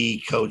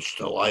he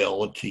coached a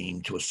Loyola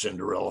team to a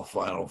Cinderella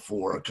Final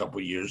Four a couple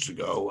of years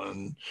ago,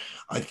 and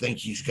I think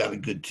he's got a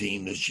good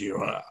team this year.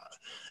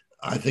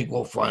 I think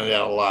we'll find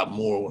out a lot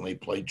more when they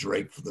play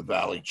Drake for the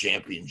Valley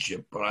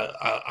Championship. But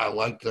I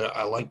like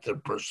their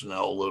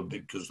personnel a little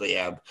bit because they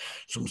have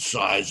some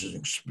size and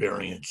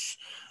experience,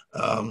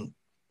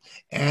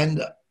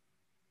 and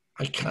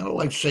I kind of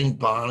like St.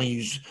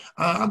 Bonnie's.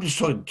 I'm just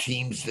talking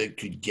teams that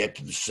could get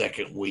to the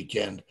second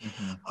weekend.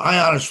 Mm-hmm. I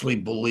honestly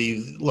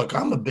believe, look,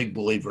 I'm a big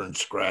believer in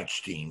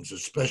scratch teams,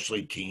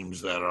 especially teams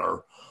that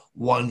are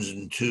 1s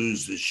and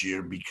 2s this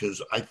year,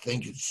 because I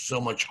think it's so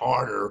much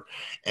harder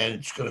and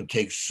it's going to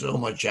take so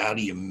much out of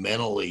you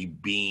mentally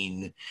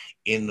being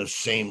in the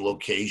same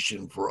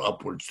location for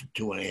upwards to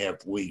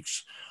 2.5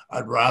 weeks.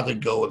 I'd rather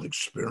go with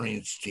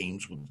experienced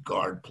teams with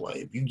guard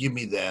play. If you give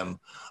me them,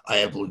 I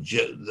have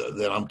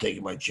that I'm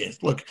taking my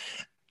chance. Look,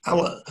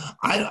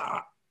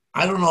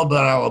 I don't know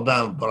about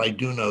Alabama, but I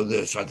do know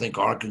this. I think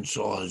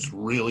Arkansas is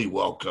really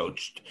well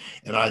coached,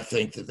 and I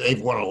think that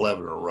they've won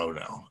 11 in a row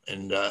now.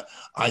 And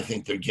I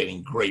think they're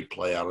getting great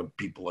play out of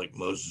people like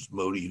Moses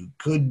Moody, who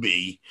could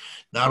be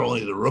not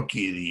only the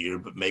Rookie of the Year,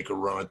 but make a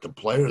run at the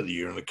Player of the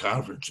Year in the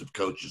conference if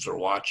coaches are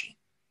watching.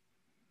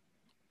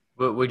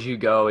 But would you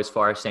go as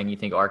far as saying you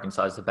think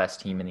Arkansas is the best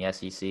team in the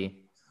SEC?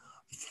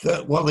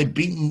 Well, they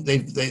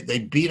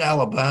beat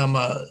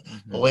Alabama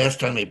the last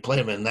time they played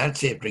them, and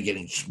that's after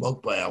getting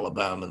smoked by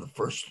Alabama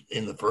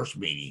in the first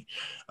meeting.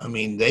 I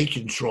mean, they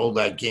controlled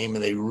that game,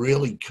 and they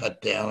really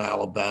cut down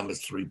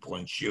Alabama's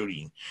 3-point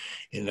shooting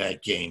in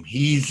that game.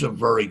 He's a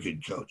very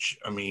good coach.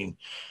 I mean,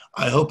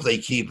 I hope they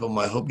keep him.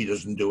 I hope he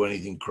doesn't do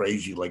anything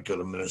crazy like go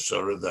to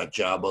Minnesota if that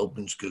job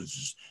opens, because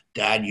his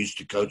dad used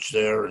to coach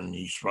there, and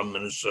he's from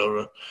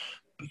Minnesota.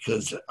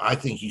 Because I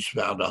think he's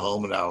found a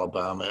home in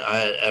Alabama,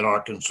 at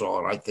Arkansas,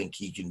 and I think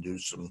he can do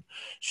some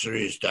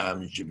serious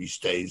damage if he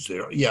stays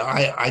there. Yeah,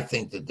 I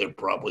think that they're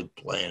probably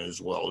playing as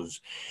well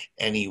as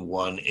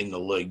anyone in the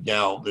league.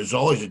 Now, there's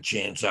always a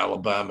chance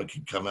Alabama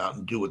could come out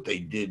and do what they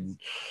did in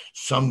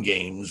some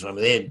games. I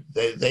mean,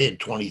 they had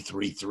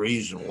 23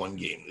 threes in one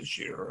game this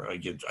year. I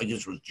guess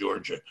it was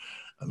Georgia.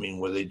 I mean,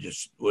 where they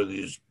just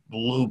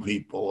blew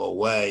people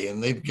away,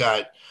 and they've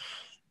got.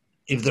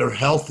 If they're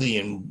healthy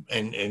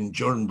and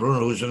Jordan Bruner,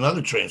 who's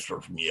another transfer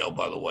from Yale,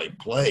 by the way,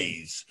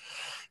 plays,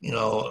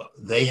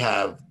 they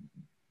have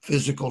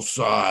physical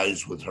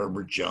size with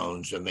Herbert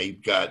Jones, and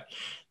they've got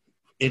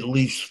at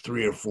least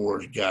 3 or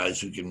 4 guys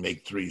who can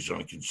make threes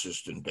on a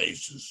consistent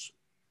basis.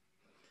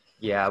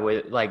 Yeah,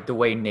 with like the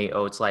way Nate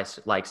Oates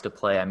likes to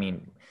play. I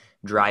mean,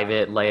 drive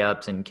it,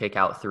 layups, and kick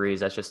out threes.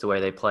 That's just the way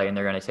they play, and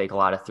they're going to take a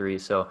lot of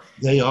threes. So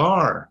They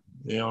are.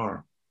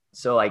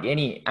 So like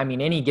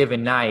any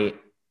given night,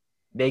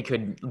 they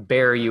could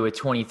bury you with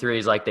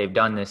 23s like they've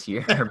done this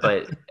year,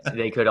 but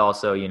they could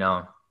also,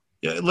 Yeah,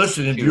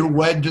 listen, if you're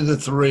wed to the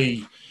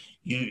 3,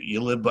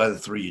 you live by the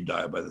 3, you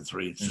die by the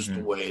 3. It's just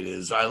the way it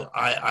is.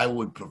 I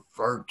would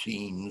prefer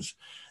teams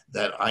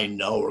that I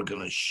know are going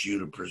to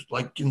shoot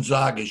like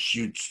Gonzaga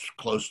shoots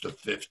close to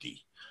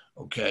 50.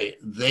 Okay,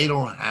 they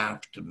don't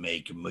have to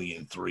make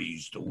 1,000,000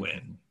 threes to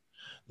win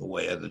the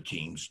way other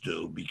teams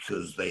do,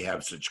 because they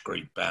have such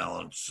great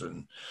balance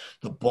and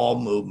the ball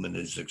movement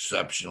is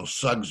exceptional.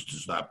 Suggs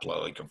does not play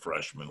like a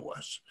freshman,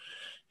 Wes.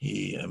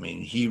 He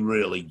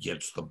really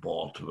gets the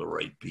ball to the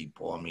right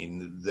people. I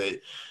mean,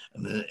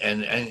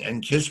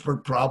 and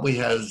Kispert probably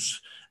has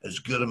as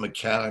good a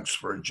mechanics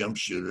for a jump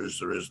shooter as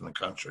there is in the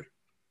country.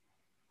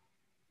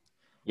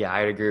 Yeah,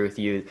 I'd agree with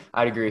you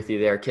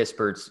there.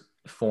 Kispert's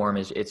form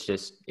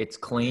it's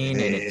clean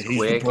and it's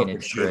quick and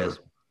it's crisp.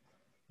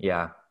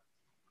 Yeah.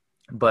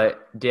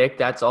 But Dick,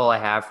 that's all I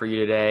have for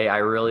you today. I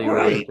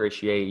really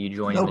appreciate you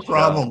joining the show. No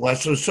problem,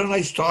 Wes. It was so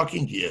nice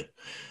talking to you.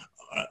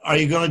 Are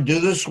you going to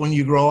do this when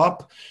you grow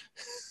up?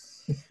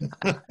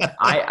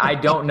 I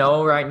don't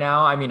know right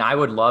now. I mean, I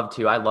would love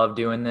to. I love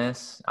doing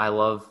this. I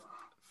love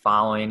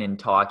following and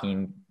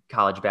talking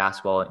college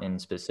basketball in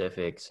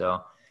specific.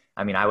 So,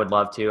 I mean, I would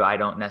love to. I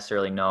don't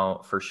necessarily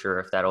know for sure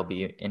if that'll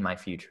be in my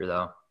future,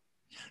 though.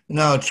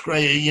 No, it's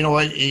great. You know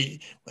what?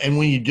 And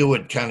when you do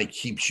it, kind of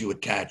keeps you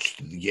attached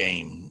to the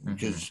game,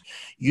 because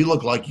you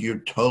look like you're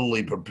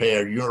totally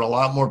prepared. You're a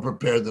lot more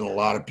prepared than a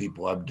lot of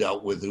people I've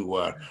dealt with who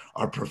are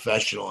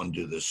professional and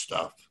do this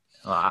stuff.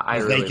 Well,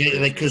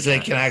 because they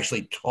can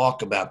actually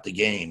talk about the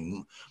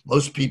game.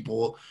 Most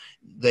people,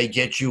 they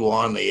get you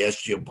on, they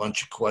ask you a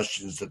bunch of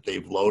questions that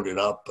they've loaded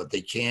up, but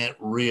they can't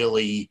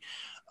really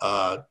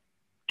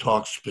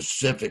talk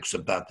specifics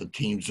about the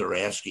teams they're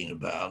asking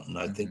about. And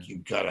I think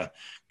you've got to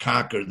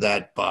conquer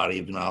that body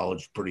of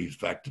knowledge pretty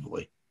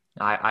effectively.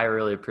 I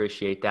really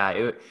appreciate that.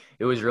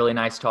 It was really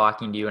nice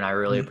talking to you, and I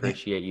really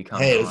appreciate you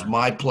coming Hey, it was on.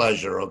 my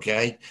pleasure.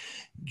 Okay.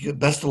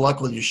 Best of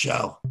luck with your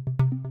show.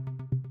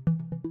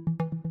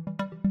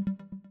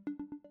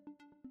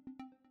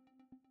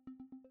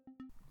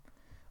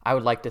 I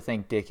would like to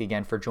thank Dick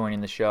again for joining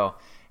the show,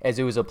 as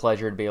it was a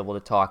pleasure to be able to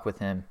talk with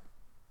him.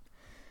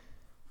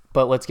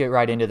 But let's get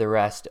right into the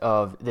rest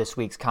of this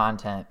week's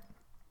content.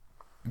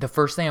 The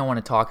first thing I want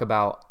to talk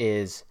about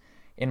is,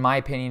 in my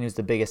opinion, is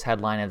the biggest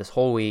headline of this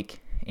whole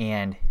week,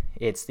 and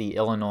it's the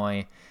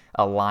Illinois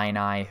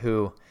Illini,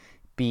 who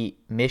beat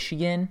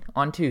Michigan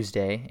on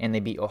Tuesday, and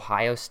they beat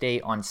Ohio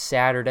State on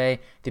Saturday.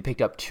 They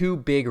picked up 2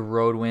 big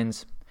road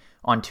wins.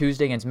 On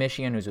Tuesday against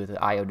Michigan, it was with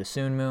Ayo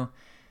Dosunmu.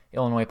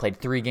 Illinois played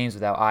 3 games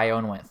without Ayo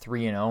and went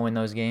 3-0 in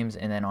those games.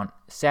 And then on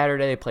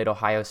Saturday, they played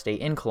Ohio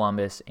State in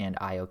Columbus, and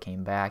Ayo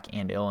came back,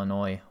 and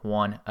Illinois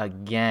won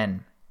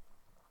again.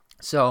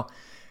 So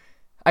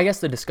I guess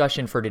the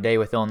discussion for today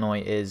with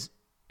Illinois is,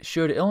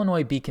 should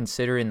Illinois be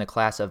considered in the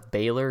class of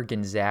Baylor,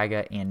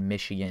 Gonzaga, and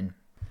Michigan?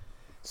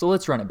 So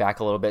let's run it back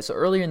a little bit. So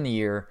earlier in the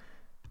year,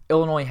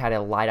 Illinois had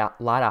a lot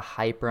of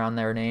hype around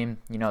their name.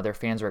 Their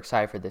fans were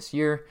excited for this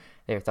year.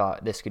 They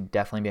thought this could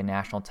definitely be a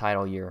national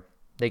title year.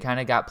 They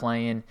kind of got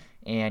playing,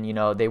 and,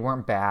 they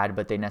weren't bad,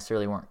 but they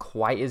necessarily weren't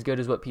quite as good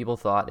as what people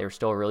thought. They were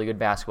still a really good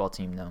basketball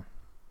team, though.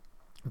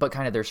 But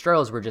kind of their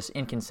struggles were just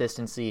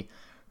inconsistency,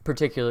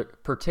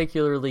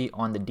 particularly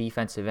on the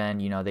defensive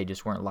end. They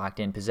just weren't locked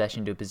in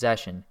possession to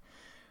possession.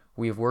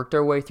 We've worked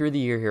our way through the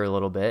year here a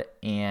little bit,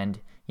 and,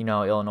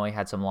 Illinois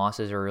had some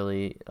losses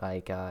early,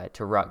 like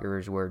to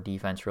Rutgers, where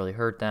defense really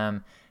hurt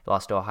them. They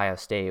lost to Ohio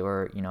State,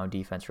 where,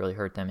 defense really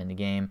hurt them in the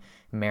game.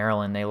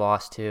 Maryland, they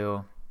lost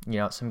to.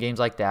 Some games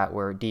like that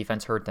where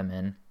defense hurt them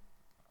in.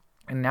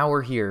 And now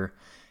we're here,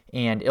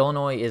 and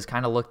Illinois is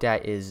kind of looked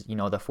at as, the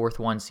 4th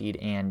 1 seed,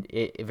 and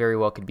it very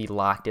well could be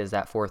locked as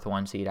that 4th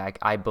 1 seed.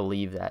 I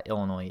believe that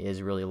Illinois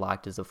is really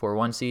locked as the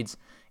 4-1 seeds,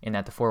 and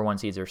that the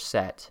 4-1 seeds are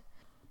set.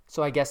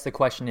 So I guess the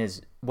question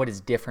is, what is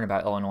different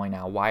about Illinois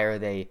now? Why are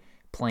they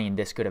playing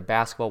this good of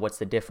basketball? What's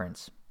the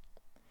difference?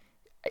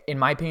 In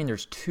my opinion,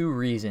 there's 2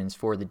 reasons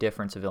for the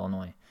difference of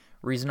Illinois.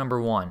 Reason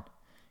number 1,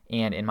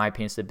 and in my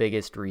opinion, it's the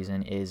biggest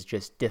reason, is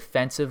just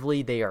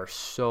defensively, they are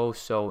so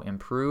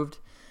improved.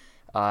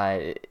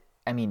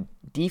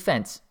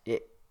 Defense,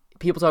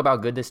 people talk about how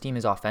good this team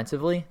is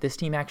offensively. This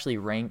team actually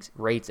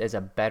rates as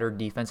a better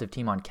defensive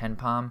team on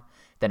KenPom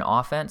than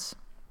offense.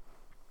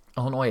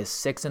 Illinois is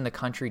 6th in the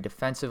country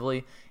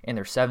defensively, and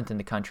they're 7th in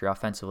the country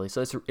offensively.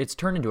 So it's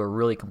turned into a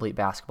really complete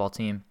basketball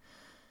team.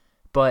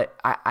 But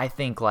I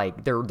think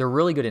they're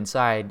really good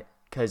inside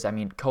because,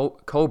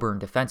 Coburn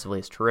defensively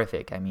is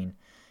terrific.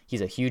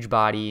 He's a huge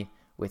body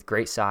with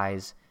great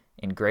size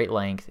and great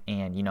length,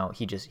 and,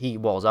 he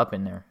walls up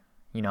in there,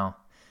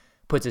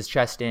 puts his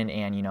chest in,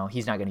 and,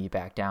 he's not going to get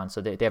back down. So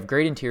they have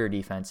great interior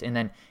defense. And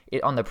then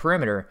on the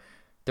perimeter,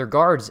 their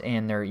guards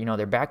and their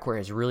backcourt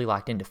is really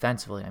locked in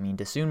defensively.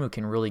 Dosunmu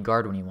can really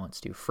guard when he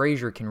wants to.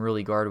 Frazier can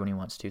really guard when he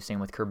wants to. Same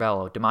with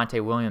Curbelo.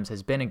 DeMonte Williams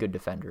has been a good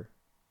defender.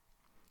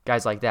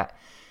 Guys like that.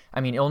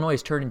 Illinois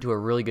has turned into a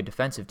really good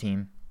defensive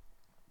team,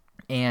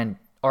 and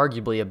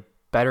arguably a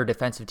better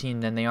defensive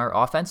team than they are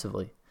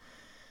offensively.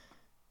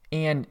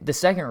 And the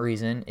second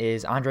reason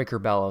is Andre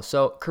Curbelo.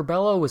 So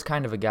Curbelo was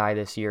kind of a guy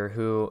this year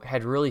who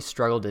had really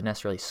struggled to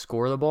necessarily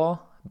score the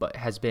ball, but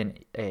has been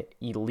an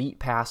elite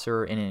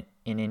passer and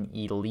an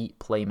elite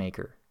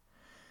playmaker.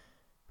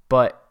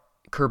 But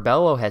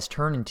Curbelo has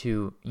turned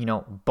into,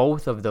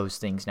 both of those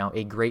things now,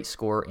 a great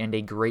scorer and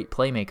a great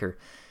playmaker.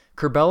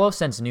 Curbelo,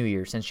 since New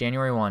Year, since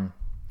January 1,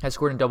 has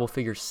scored in double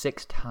figures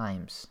 6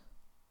 times.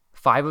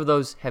 5 of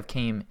those have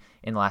came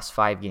in the last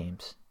 5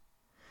 games.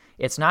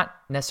 It's not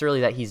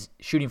necessarily that he's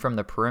shooting from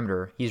the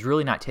perimeter. He's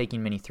really not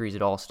taking many threes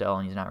at all still,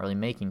 and he's not really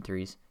making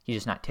threes. He's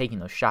just not taking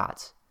those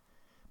shots.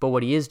 But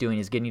what he is doing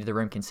is getting to the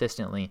rim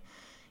consistently.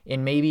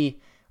 And maybe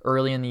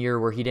early in the year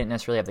where he didn't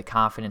necessarily have the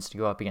confidence to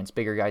go up against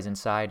bigger guys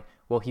inside,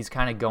 well, he's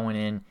kind of going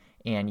in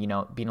and,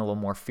 being a little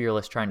more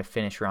fearless, trying to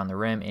finish around the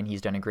rim, and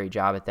he's done a great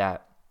job at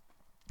that.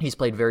 He's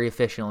played very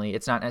efficiently.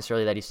 It's not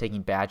necessarily that he's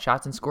taking bad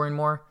shots and scoring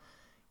more.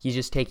 He's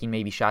just taking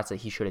maybe shots that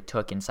he should have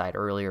took inside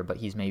earlier, but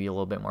he's maybe a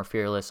little bit more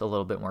fearless, a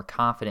little bit more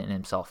confident in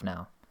himself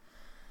now.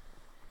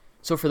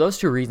 So for those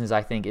 2 reasons,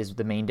 I think, is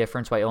the main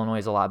difference why Illinois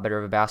is a lot better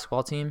of a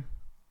basketball team.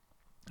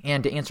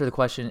 And to answer the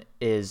question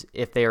is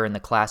if they are in the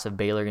class of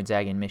Baylor,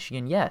 Gonzaga, and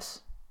Michigan,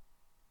 yes.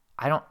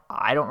 I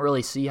don't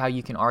really see how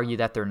you can argue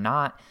that they're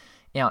not.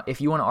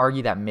 If you want to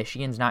argue that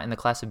Michigan's not in the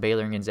class of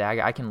Baylor and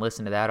Gonzaga, I can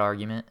listen to that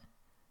argument.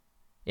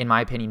 In my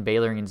opinion,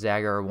 Baylor and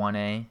Gonzaga are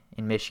 1A,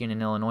 and Michigan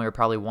and Illinois are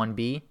probably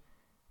 1B.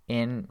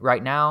 And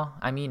right now,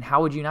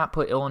 how would you not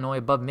put Illinois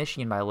above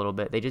Michigan by a little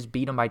bit? They just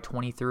beat them by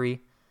 23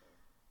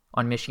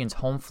 on Michigan's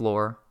home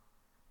floor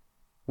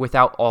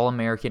without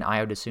All-American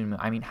Ayo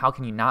Dosunmu. How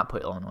can you not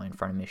put Illinois in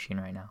front of Michigan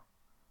right now?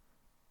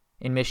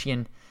 And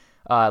Michigan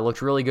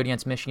looked really good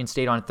against Michigan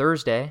State on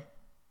Thursday,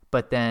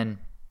 but then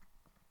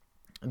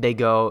they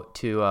go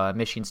to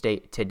Michigan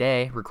State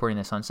today, recording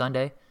this on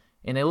Sunday,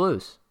 and they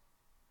lose.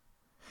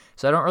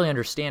 So I don't really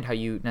understand how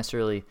you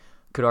necessarily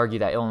could argue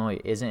that Illinois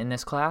isn't in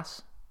this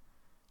class.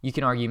 You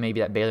can argue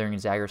maybe that Baylor and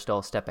Gonzaga are still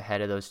a step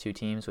ahead of those two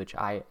teams, which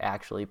I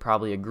actually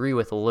probably agree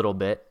with a little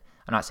bit.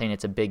 I'm not saying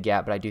it's a big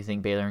gap, but I do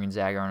think Baylor and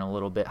Gonzaga are on a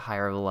little bit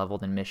higher of a level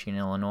than Michigan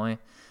and Illinois.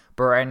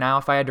 But right now,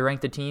 if I had to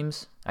rank the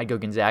teams, I'd go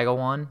Gonzaga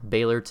 1,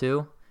 Baylor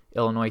 2,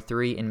 Illinois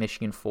 3, and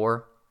Michigan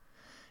 4.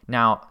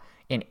 Now,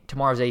 in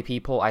tomorrow's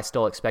AP poll, I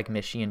still expect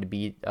Michigan to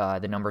be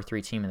the number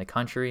 3 team in the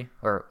country,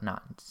 or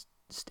not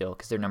still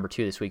because they're number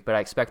 2 this week, but I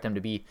expect them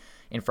to be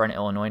in front of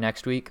Illinois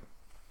next week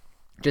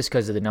just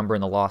because of the number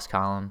in the loss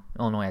column.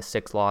 Illinois has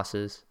 6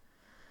 losses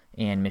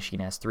and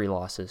Michigan has 3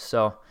 losses.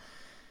 So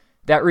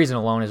that reason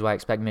alone is why I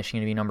expect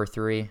Michigan to be number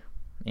 3,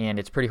 and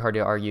it's pretty hard to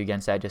argue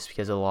against that just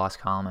because of the loss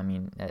column. I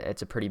mean,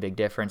 it's a pretty big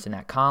difference in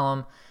that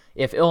column.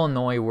 If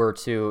Illinois were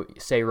to,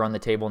 say, run the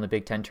table in the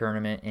Big Ten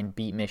tournament and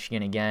beat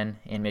Michigan again,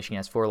 and Michigan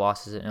has 4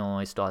 losses and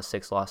Illinois still has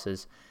 6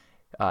 losses,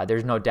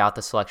 there's no doubt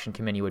the selection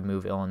committee would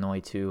move Illinois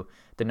to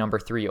the number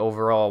 3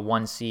 overall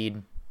 1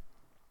 seed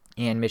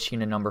and Michigan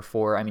to number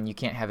 4. I mean, you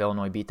can't have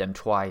Illinois beat them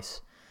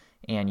twice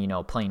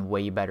and, playing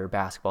way better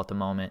basketball at the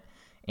moment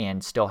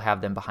and still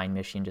have them behind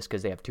Michigan just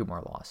because they have 2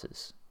 more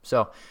losses.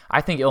 So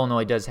I think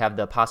Illinois does have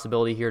the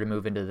possibility here to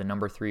move into the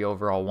number 3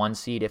 overall 1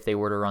 seed if they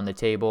were to run the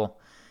table.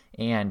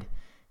 And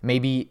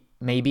maybe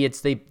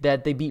it's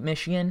that they beat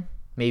Michigan.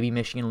 Maybe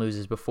Michigan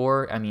loses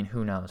before. I mean,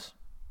 who knows?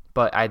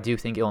 But I do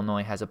think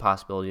Illinois has a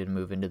possibility to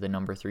move into the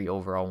number 3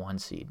 overall 1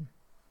 seed.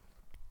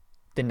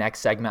 The next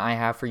segment I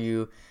have for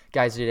you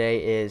guys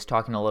today is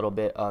talking a little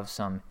bit of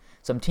some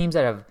teams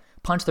that have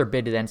punched their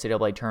bid to the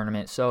NCAA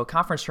tournament. So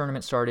conference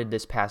tournament started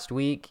this past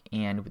week,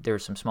 and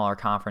there's some smaller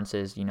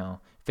conferences,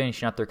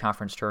 finishing up their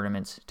conference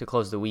tournaments to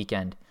close the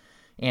weekend.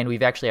 And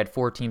we've actually had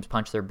 4 teams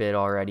punch their bid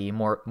already.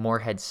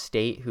 Morehead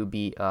State, who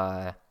beat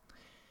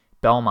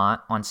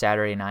Belmont on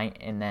Saturday night,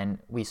 and then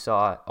we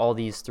saw all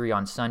these 3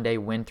 on Sunday.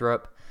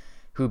 Winthrop,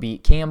 who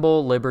beat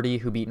Campbell, Liberty,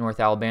 who beat North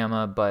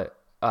Alabama, but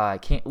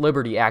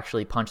Liberty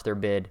actually punched their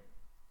bid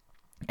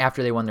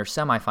after they won their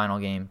semifinal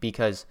game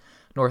because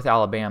North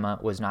Alabama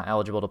was not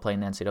eligible to play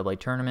in the NCAA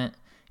tournament.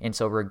 And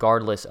so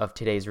regardless of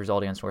today's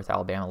result against North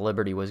Alabama,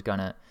 Liberty was going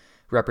to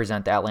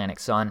represent the Atlantic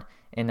Sun.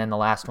 And then the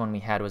last one we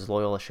had was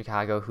Loyola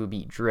Chicago, who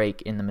beat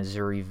Drake in the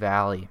Missouri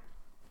Valley.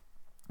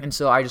 And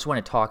so I just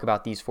want to talk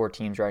about these 4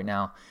 teams right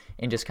now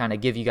and just kind of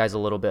give you guys a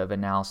little bit of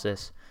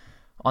analysis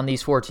on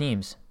these 4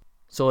 teams.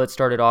 So let's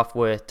start it off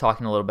with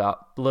talking a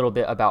little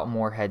bit about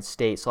Morehead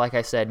State. So like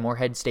I said,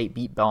 Morehead State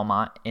beat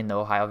Belmont in the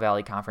Ohio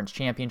Valley Conference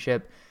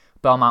Championship.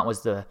 Belmont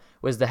was the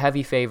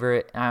heavy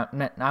favorite. I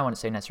wouldn't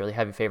say necessarily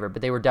heavy favorite,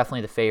 but they were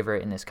definitely the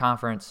favorite in this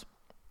conference.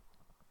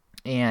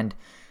 And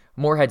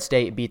Morehead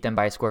State beat them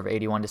by a score of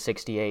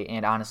 81-68.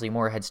 And honestly,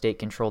 Morehead State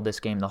controlled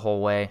this game the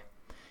whole way.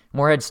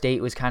 Morehead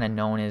State was kind of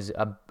known as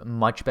a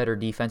much better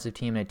defensive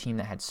team and a team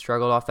that had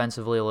struggled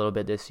offensively a little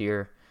bit this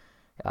year.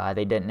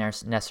 They didn't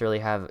necessarily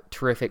have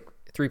terrific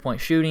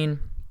three-point shooting,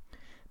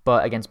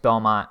 but against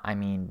Belmont, I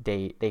mean,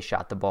 they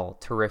shot the ball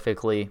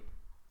terrifically.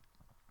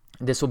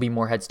 This will be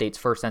Morehead State's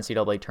first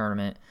NCAA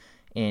tournament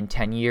in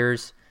 10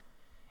 years.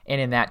 And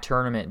in that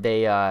tournament,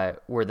 they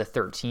were the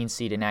 13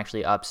 seed and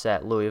actually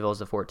upset Louisville as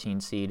the 14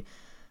 seed,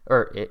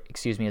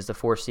 as the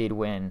 4 seed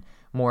when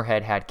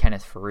Morehead had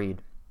Kenneth Faried.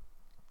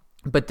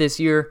 But this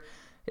year,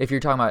 if you're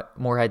talking about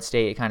Morehead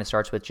State, it kind of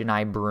starts with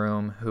Janai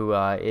Broom, who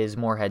is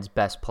Morehead's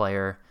best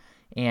player.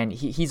 And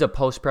he's a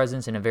post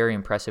presence and a very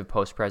impressive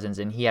post presence,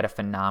 and he had a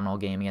phenomenal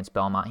game against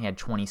Belmont. He had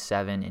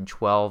 27 and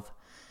 12.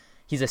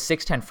 He's a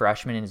 6'10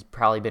 freshman and has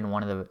probably been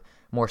one of the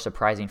more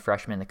surprising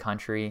freshmen in the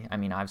country. I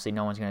mean, obviously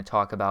no one's going to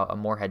talk about a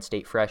Morehead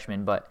State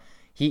freshman, but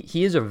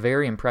he is a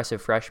very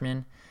impressive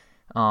freshman.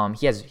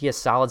 He has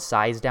solid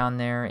size down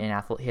there,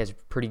 and he has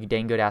pretty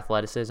dang good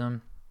athleticism.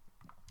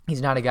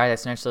 He's not a guy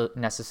that's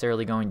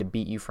necessarily going to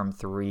beat you from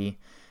 3,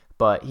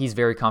 but he's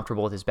very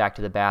comfortable with his back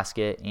to the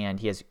basket, and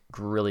he has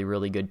really,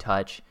 really good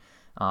touch.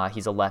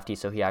 He's a lefty,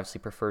 so he obviously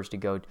prefers to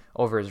go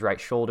over his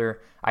right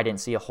shoulder. I didn't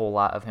see a whole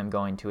lot of him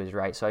going to his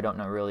right, so I don't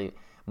know really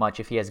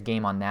much if he has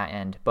game on that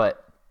end.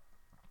 But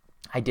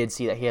I did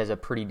see that he has a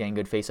pretty dang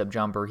good face-up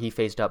jumper. He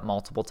faced up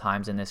multiple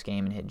times in this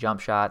game and hit jump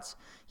shots.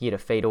 He had a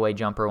fadeaway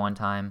jumper one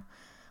time.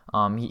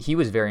 He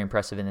was very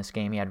impressive in this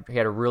game. He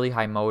had a really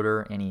high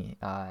motor, and he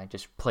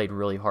just played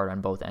really hard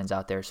on both ends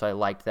out there, so I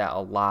liked that a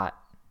lot.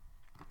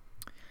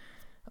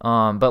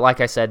 But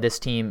like I said, this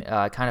team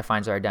kind of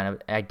finds their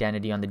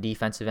identity on the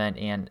defensive end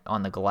and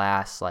on the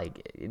glass.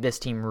 Like, this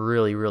team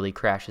really, really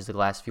crashes the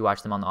glass. If you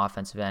watch them on the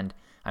offensive end,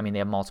 I mean, they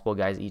have multiple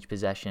guys each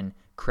possession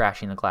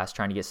crashing the glass,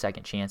 trying to get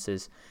second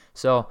chances.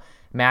 So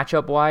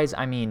matchup-wise,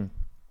 I mean,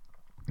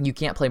 you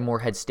can't play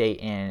Morehead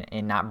State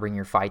and not bring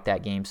your fight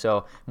that game.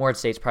 So Morehead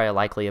State's probably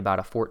likely about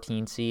a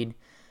 14 seed.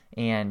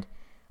 And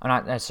I'm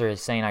not necessarily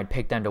saying I'd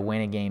pick them to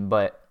win a game,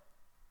 but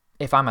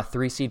if I'm a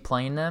 3 seed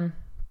playing them,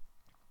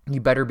 you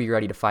better be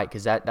ready to fight,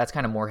 because that's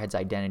kind of Moorhead's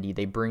identity.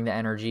 They bring the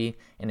energy,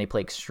 and they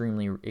play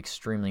extremely,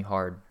 extremely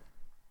hard.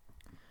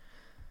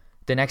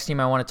 The next team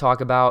I want to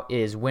talk about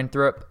is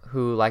Winthrop,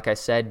 who, like I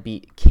said,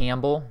 beat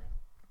Campbell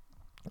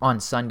on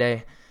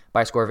Sunday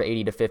by a score of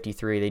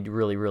 80-53. They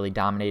really, really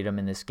dominated them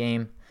in this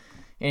game.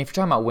 And if you're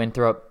talking about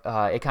Winthrop,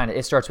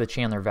 it starts with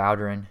Chandler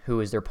Valdrin,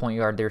 who is their point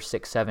guard, their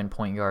 6'7"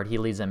 point guard. He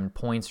leads them in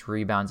points,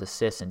 rebounds,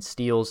 assists, and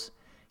steals.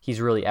 He's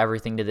really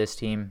everything to this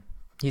team.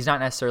 He's not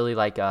necessarily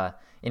like an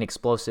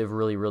explosive,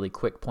 really, really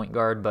quick point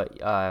guard,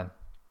 but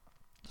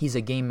he's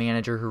a game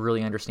manager who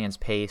really understands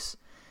pace,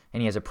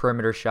 and he has a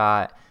perimeter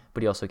shot,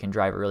 but he also can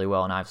drive it really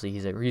well. And obviously,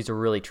 he's a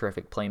really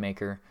terrific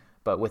playmaker.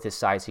 But with his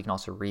size, he can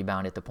also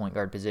rebound at the point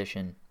guard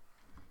position.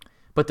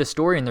 But the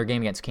story in their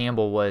game against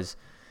Campbell was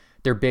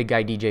their big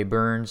guy, DJ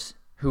Burns,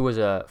 who was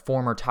a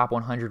former top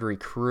 100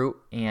 recruit,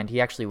 and he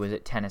actually was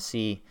at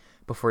Tennessee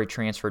before he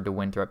transferred to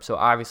Winthrop. So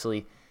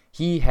obviously,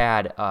 he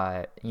had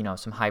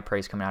some high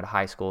praise coming out of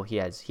high school.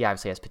 He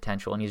obviously has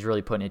potential, and he's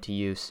really putting it to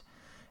use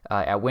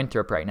at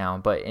Winthrop right now.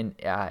 But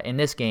in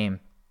this game,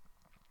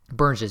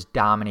 Burns just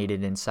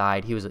dominated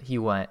inside. He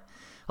went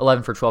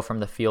 11 for 12 from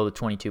the field with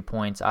 22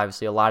 points.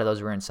 Obviously, a lot of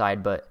those were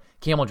inside, but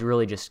Campbell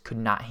really just could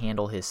not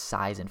handle his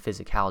size and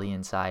physicality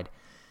inside.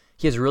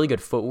 He has really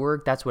good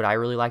footwork. That's what I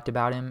really liked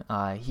about him.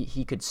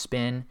 He could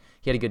spin.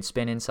 He had a good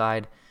spin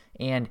inside.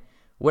 And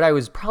what I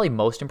was probably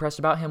most impressed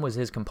about him was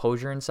his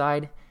composure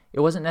inside. It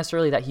wasn't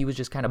necessarily that he was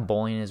just kind of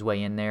bullying his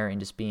way in there and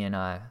just being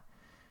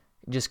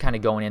just kind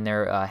of going in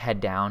there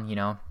head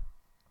down,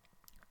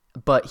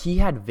 But he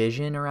had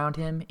vision around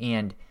him,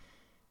 and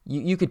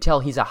you could tell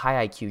he's a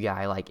high IQ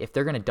guy. Like, if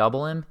they're going to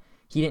double him,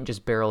 he didn't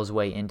just barrel his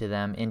way into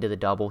the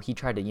double. He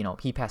tried to,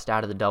 he passed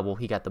out of the double.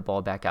 He got the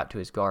ball back out to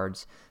his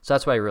guards. So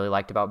that's what I really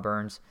liked about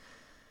Burns.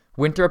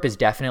 Winthrop is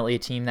definitely a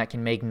team that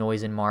can make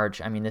noise in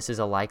March. I mean, this is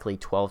a likely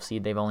 12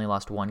 seed. They've only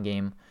lost one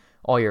game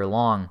all year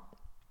long.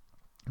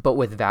 But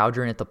with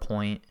Valdrin at the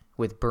point,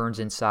 with Burns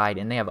inside,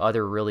 and they have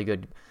other really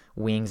good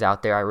wings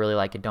out there. I really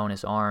like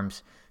Adonis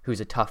Arms,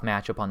 who's a tough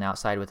matchup on the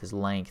outside with his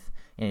length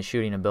and his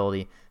shooting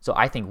ability. So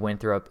I think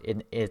Winthrop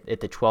at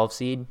the 12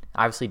 seed,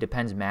 obviously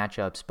depends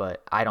matchups,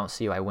 but I don't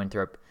see why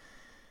Winthrop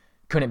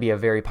couldn't be a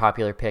very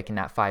popular pick in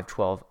that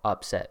 5-12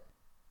 upset.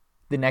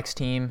 The next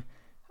team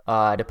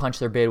to punch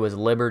their bid was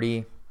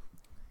Liberty.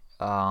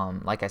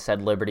 Like I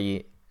said,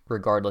 Liberty,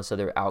 regardless of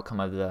the outcome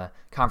of the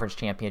conference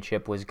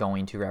championship, was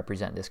going to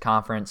represent this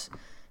conference.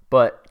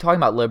 But talking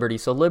about Liberty,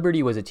 so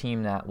Liberty was a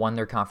team that won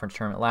their conference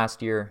tournament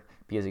last year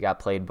because it got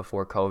played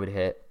before COVID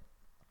hit.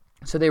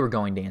 So they were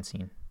going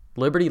dancing.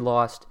 Liberty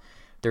lost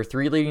their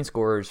 3 leading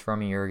scorers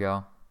from a year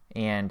ago,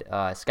 and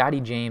Scotty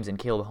James and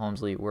Caleb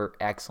Holmesley were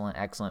excellent,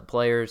 excellent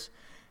players.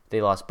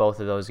 They lost both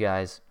of those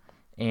guys.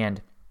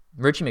 And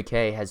Richie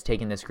McKay has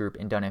taken this group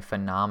and done a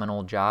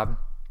phenomenal job.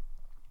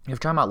 If you're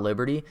talking about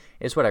Liberty,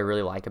 it's what I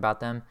really like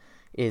about them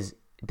is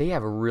they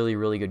have really,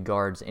 really good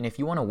guards. And if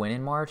you want to win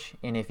in March,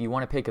 and if you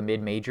want to pick a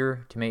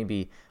mid-major to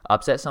maybe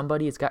upset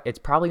somebody, it's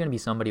probably going to be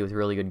somebody with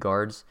really good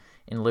guards.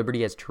 And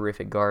Liberty has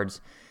terrific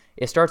guards.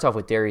 It starts off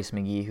with Darius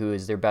McGee, who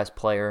is their best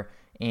player,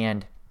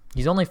 and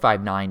he's only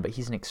 5'9", but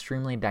he's an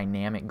extremely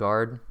dynamic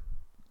guard.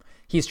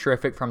 He's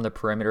terrific from the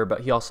perimeter,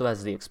 but he also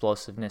has the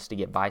explosiveness to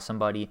get by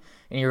somebody,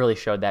 and he really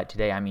showed that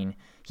today. I mean,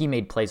 he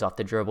made plays off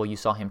the dribble. You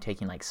saw him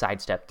taking like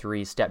sidestep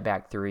threes, step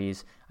back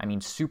threes. I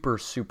mean, super,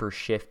 super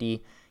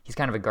shifty. He's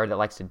kind of a guard that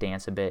likes to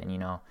dance a bit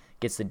and,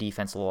 gets the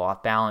defense a little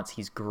off balance.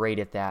 He's great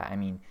at that. I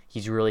mean,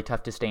 he's really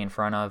tough to stay in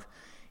front of.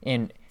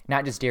 And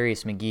not just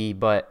Darius McGee,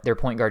 but their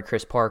point guard,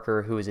 Chris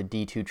Parker, who is a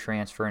D2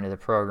 transfer into the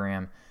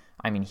program.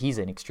 I mean, he's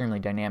an extremely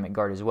dynamic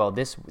guard as well.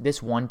 This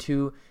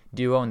 1-2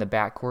 duo in the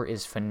backcourt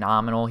is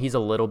phenomenal. He's a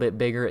little bit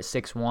bigger at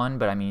 6'1",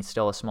 but I mean, he's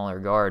still a smaller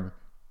guard.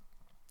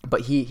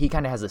 But he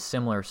kind of has a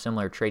similar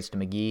traits to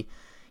McGee.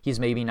 He's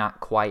maybe not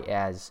quite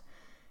as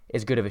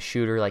good of a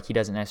shooter. Like, he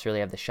doesn't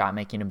necessarily have the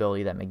shot-making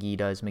ability that McGee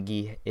does.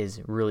 McGee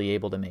is really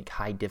able to make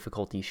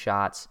high-difficulty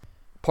shots.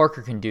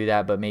 Parker can do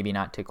that, but maybe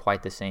not to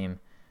quite the same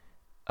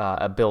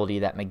ability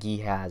that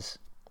McGee has.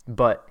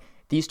 But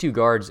these two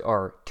guards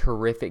are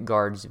terrific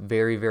guards,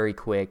 very, very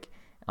quick.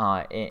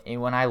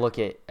 And when I look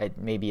at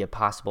maybe a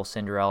possible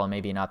Cinderella,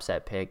 maybe an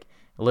upset pick,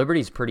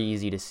 Liberty's pretty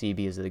easy to see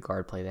because of the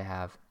guard play they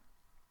have.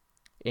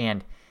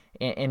 And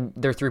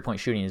their three-point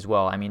shooting as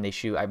well. I mean, they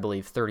shoot, I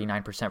believe,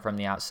 39% from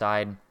the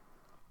outside.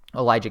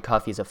 Elijah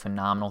Cuffey's a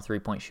phenomenal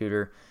three-point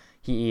shooter.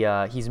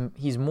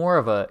 He's more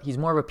of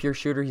a pure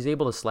shooter. He's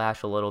able to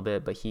slash a little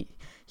bit, but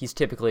he's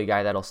typically a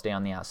guy that'll stay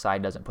on the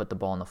outside, doesn't put the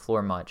ball on the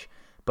floor much.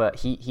 But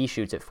he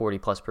shoots at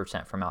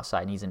 40+% from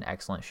outside, and he's an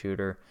excellent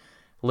shooter.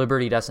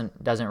 Liberty doesn't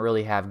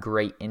really have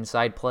great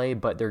inside play,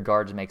 but their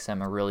guards makes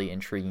them a really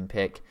intriguing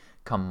pick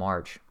come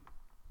March.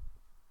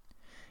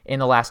 And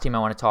the last team I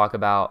want to talk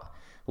about,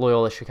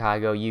 Loyola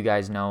Chicago. You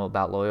guys know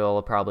about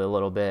Loyola probably a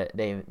little bit.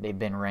 They've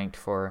been ranked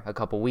for a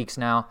couple weeks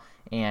now,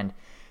 and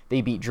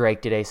they beat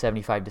Drake today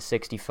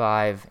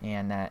 75-65,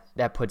 and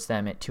that puts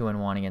them at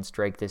 2-1 against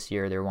Drake this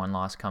year. Their one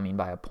loss coming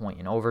by a point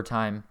in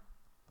overtime.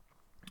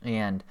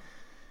 And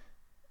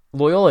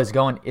Loyola is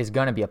going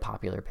to be a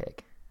popular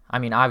pick. I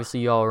mean,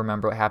 obviously you all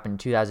remember what happened in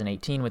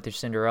 2018 with their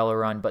Cinderella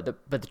run, but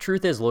the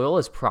truth is Loyola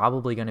is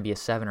probably going to be a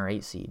 7 or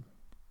 8 seed.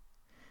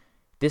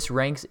 This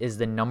ranks as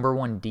the number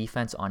 1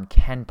 defense on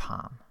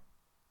KenPom.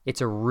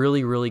 It's a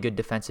really, really good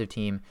defensive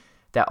team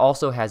that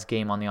also has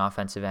game on the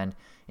offensive end,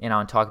 and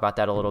I'll talk about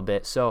that a little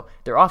bit. So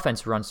their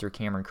offense runs through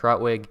Cameron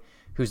Krutwig,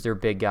 who's their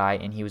big guy,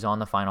 and he was on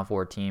the Final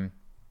Four team.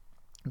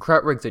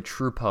 Krutwig's a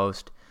true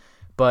post,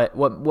 but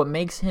what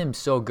makes him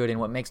so good and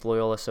what makes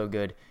Loyola so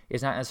good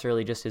is not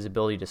necessarily just his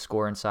ability to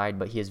score inside,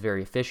 but he is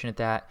very efficient at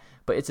that,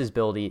 but it's his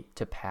ability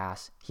to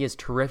pass. He has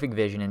terrific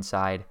vision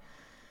inside,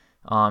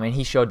 and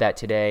he showed that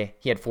today.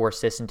 He had 4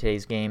 assists in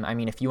today's game. I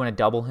mean, if you want to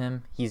double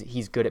him,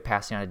 he's good at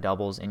passing out of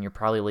doubles, and you're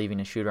probably leaving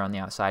a shooter on the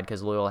outside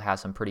because Loyola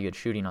has some pretty good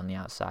shooting on the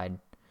outside.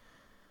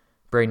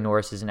 Braden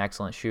Norris is an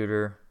excellent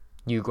shooter.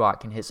 Uglot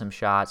can hit some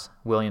shots.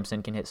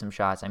 Williamson can hit some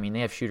shots. I mean,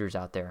 they have shooters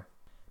out there.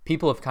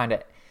 People have kind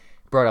of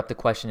brought up the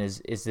question,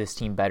 is this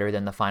team better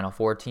than the Final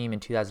Four team in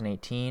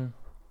 2018?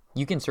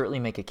 You can certainly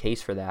make a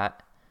case for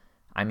that.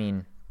 I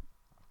mean,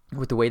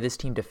 with the way this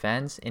team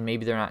defends, and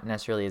maybe they're not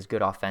necessarily as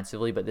good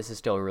offensively, but this is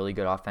still a really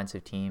good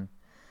offensive team.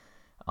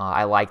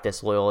 I like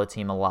this Loyola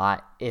team a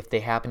lot. If they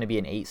happen to be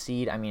an 8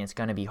 seed, I mean, it's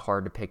going to be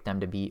hard to pick them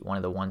to beat one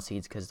of the 1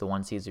 seeds because the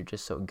 1 seeds are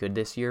just so good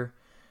this year.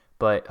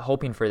 But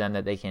hoping for them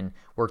that they can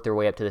work their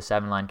way up to the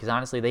 7 line, because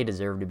honestly, they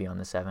deserve to be on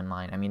the 7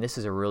 line. I mean, this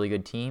is a really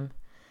good team,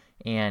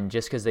 and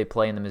just because they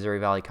play in the Missouri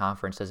Valley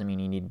Conference doesn't mean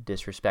you need to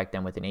disrespect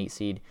them with an 8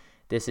 seed.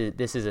 This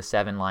is a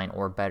 7 line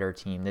or better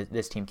team.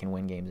 This team can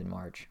win games in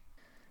March.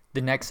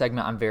 The next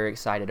segment I'm very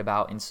excited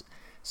about. And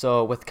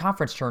so with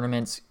conference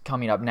tournaments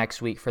coming up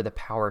next week for the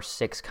Power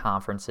 6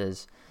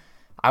 conferences,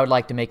 I would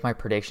like to make my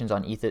predictions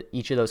on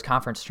each of those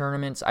conference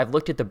tournaments. I've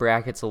looked at the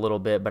brackets a little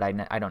bit, but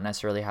I don't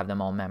necessarily have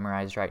them all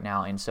memorized right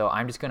now. And so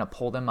I'm just going to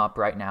pull them up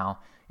right now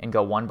and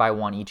go one by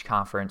one each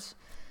conference,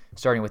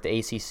 starting with the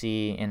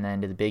ACC and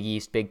then to the Big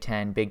East, Big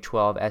 10, Big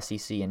 12,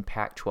 SEC, and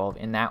Pac-12.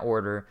 In that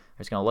order, I'm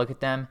just going to look at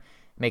them,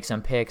 make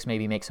some picks,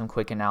 maybe make some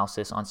quick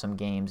analysis on some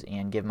games,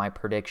 and give my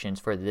predictions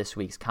for this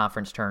week's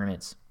conference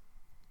tournaments.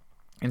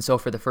 And so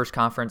for the first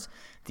conference,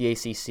 the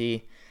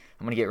ACC,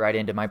 I'm going to get right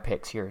into my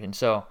picks here. And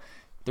so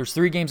there's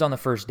 3 games on the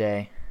first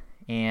day,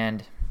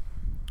 and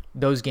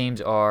those games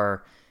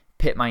are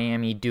Pitt,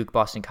 Miami, Duke,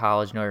 Boston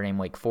College, Notre Dame,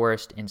 Wake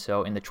Forest. And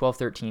so in the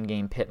 12-13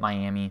 game, Pitt,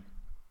 Miami,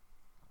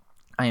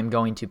 I am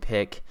going to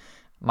pick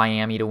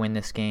Miami to win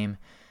this game.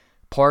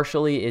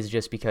 Partially is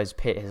just because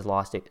Pitt has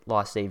lost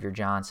Xavier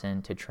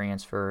Johnson to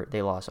transfer.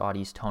 They lost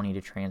Audis Toney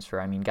to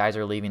transfer. I mean, guys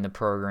are leaving the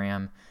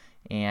program,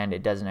 and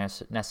it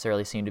doesn't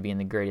necessarily seem to be in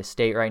the greatest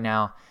state right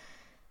now.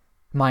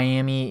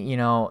 Miami,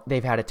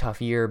 they've had a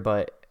tough year,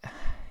 but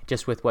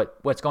just with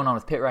what's going on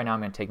with Pitt right now, I'm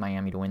going to take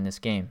Miami to win this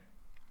game.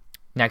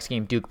 Next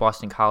game, Duke,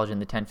 Boston College in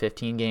the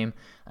 10-15 game.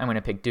 I'm going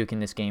to pick Duke in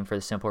this game for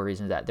the simple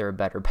reason that they're a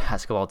better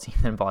basketball team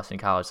than Boston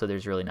College, so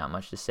there's really not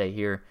much to say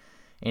here.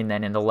 And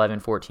then in the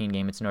 11-14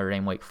 game, it's Notre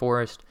Dame, Wake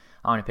Forest.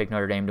 I want to pick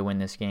Notre Dame to win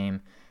this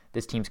game.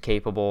 This team's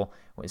capable,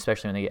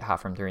 especially when they get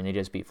hot from 3, and they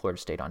just beat Florida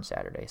State on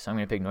Saturday. So I'm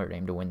going to pick Notre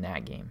Dame to win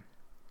that game.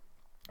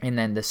 And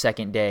then the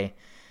second day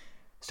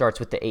starts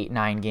with the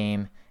 8-9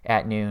 game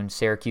at noon,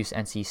 Syracuse,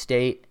 NC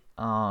State.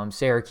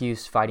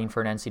 Syracuse fighting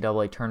for an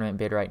NCAA tournament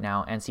bid right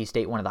now. NC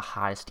State, one of the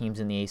hottest teams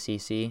in the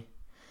ACC.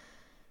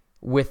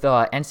 With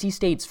NC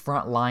State's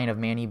front line of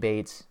Manny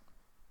Bates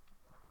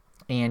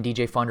and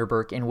DJ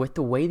Funderburk, and with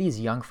the way these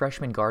young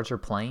freshman guards are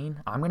playing,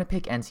 I'm going to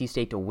pick NC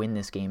State to win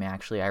this game,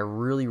 actually. I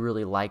really,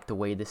 really like the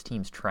way this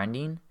team's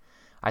trending.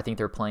 I think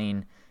they're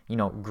playing,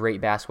 great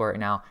basketball right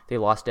now. They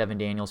lost Devin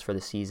Daniels for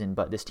the season,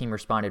 but this team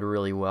responded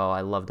really well.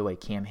 I love the way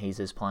Cam Hayes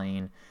is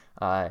playing.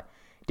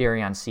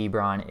 Darion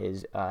Sebron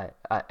is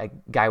a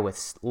guy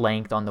with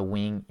length on the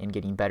wing and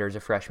getting better as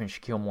a freshman.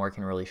 Shaquille Moore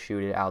can really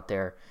shoot it out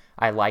there.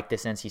 I like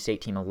this NC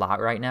State team a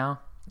lot right now,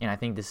 and I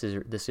think this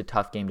is a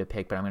tough game to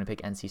pick, but I'm going to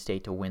pick NC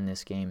State to win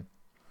this game.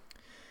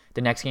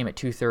 The next game at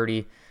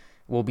 2:30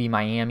 will be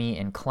Miami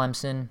and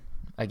Clemson.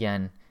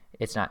 Again,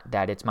 it's not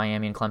that it's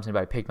Miami and Clemson,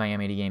 but I picked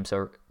Miami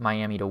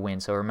to win.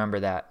 So remember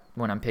that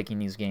when I'm picking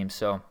these games.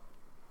 So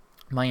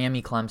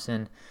Miami,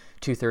 Clemson,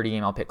 2:30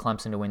 game. I'll pick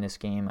Clemson to win this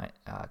game.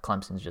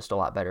 Clemson's just a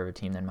lot better of a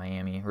team than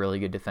Miami. Really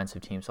good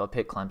defensive team, so I'll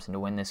pick Clemson to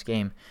win this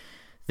game.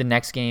 The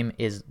next game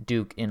is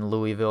Duke in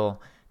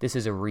Louisville. This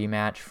is a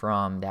rematch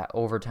from that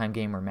overtime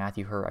game where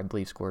Matthew Hurt, I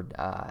believe, scored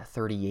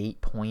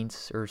 38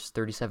 points or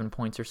 37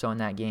 points or so in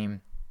that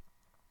game.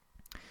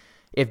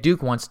 If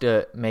Duke wants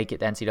to make it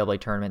the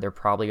NCAA tournament, they're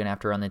probably going to have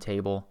to run the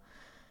table,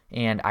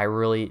 and I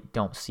really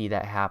don't see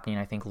that happening.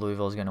 I think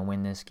Louisville is going to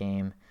win this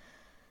game.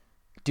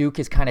 Duke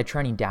is kind of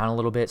trending down a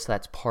little bit, so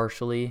that's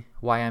partially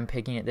why I'm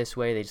picking it this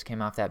way. They just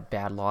came off that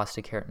bad loss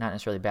to not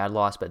necessarily bad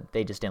loss, but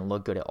they just didn't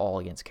look good at all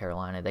against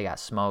Carolina. They got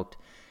smoked.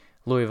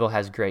 Louisville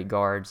has great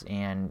guards,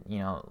 and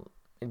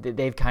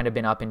they've kind of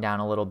been up and down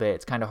a little bit.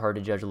 It's kind of hard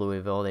to judge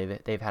Louisville.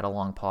 They've had a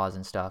long pause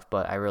and stuff,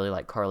 but I really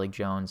like Carly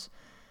Jones,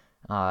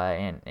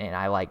 and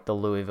I like the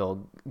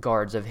Louisville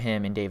guards of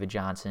him and David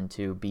Johnson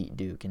to beat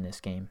Duke in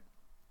this game.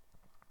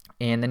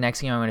 And the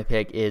next game I'm going to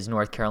pick is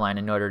North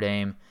Carolina Notre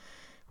Dame.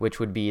 which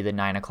would be the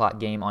 9 o'clock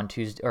game on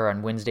Tuesday or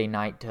on Wednesday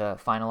night to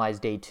finalize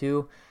day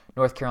 2.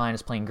 North Carolina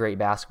is playing great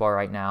basketball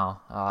right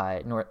now.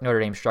 Notre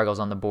Dame struggles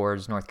on the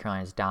boards. North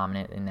Carolina is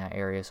dominant in that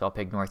area, so I'll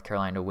pick North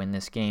Carolina to win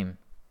this game.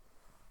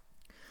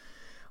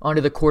 On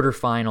to the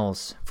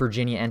quarterfinals,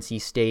 Virginia-NC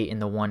State in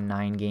the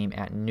 1-9 game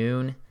at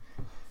noon.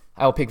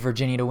 I will pick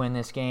Virginia to win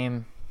this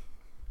game.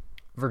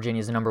 Virginia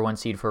is the number 1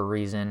 seed for a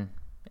reason.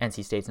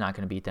 NC State's not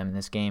going to beat them in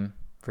this game.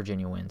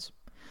 Virginia wins.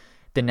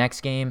 The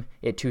next game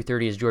at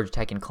 2:30 is Georgia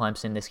Tech and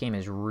Clemson. This game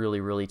is really,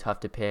 really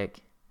tough to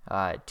pick.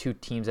 Two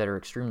teams that are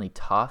extremely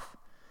tough.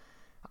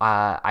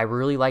 I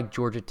really like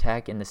Georgia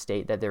Tech in the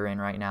state that they're in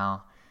right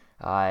now.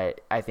 I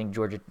think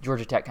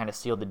Georgia Tech kind of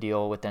sealed the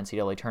deal with the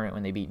NCAA tournament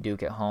when they beat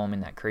Duke at home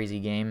in that crazy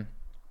game.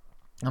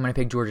 I'm going to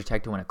pick Georgia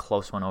Tech to win a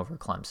close one over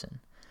Clemson.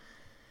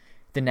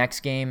 The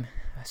next game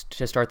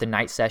to start the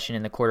night session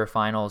in the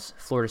quarterfinals,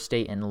 Florida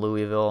State and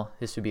Louisville.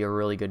 This would be a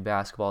really good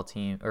basketball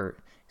game.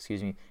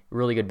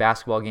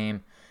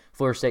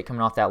 Florida State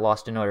coming off that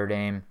loss to Notre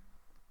Dame,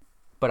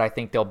 but I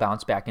think they'll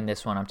bounce back in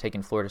this one. I'm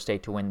taking Florida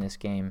State to win this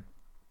game.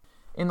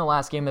 In the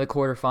last game of the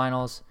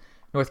quarterfinals,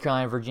 North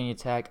Carolina, Virginia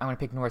Tech. I'm going to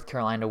pick North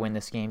Carolina to win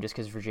this game just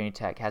because Virginia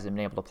Tech hasn't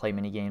been able to play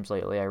many games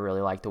lately. I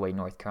really like the way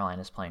North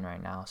Carolina is playing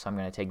right now, so I'm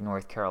going to take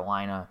North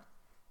Carolina.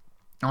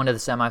 On to the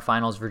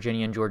semifinals,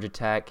 Virginia and Georgia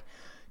Tech.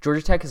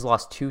 Georgia Tech has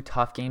lost 2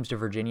 tough games to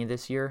Virginia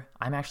this year.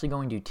 I'm actually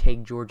going to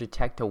take Georgia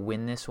Tech to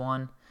win this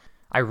one.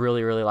 I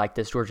really, really like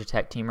this Georgia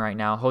Tech team right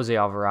now. Jose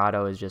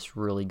Alvarado is just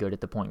really good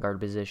at the point guard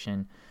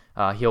position.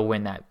 He'll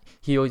win that.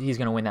 He's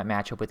going to win that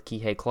matchup with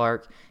Kihei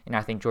Clark, and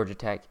I think Georgia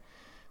Tech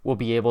will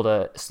be able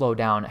to slow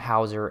down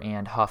Hauser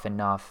and Huff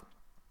enough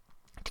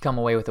to come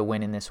away with a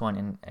win in this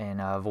one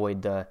and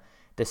avoid the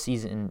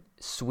season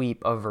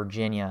sweep of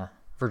Virginia.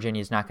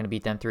 Virginia is not going to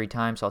beat them 3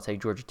 times, so I'll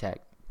take Georgia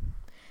Tech.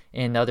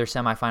 In the other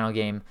semifinal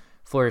game,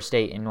 Florida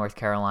State and North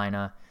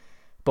Carolina.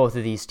 Both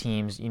of these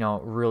teams,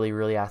 really,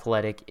 really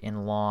athletic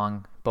and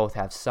long. Both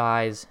have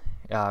size.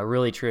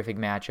 Really terrific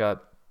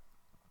matchup.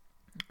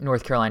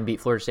 North Carolina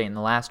beat Florida State in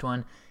the last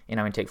one, and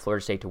I'm going to take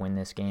Florida State to win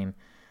this game.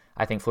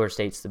 I think Florida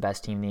State's the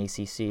best team in the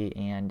ACC,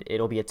 and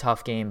it'll be a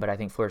tough game, but I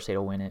think Florida State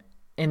will win it.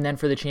 And then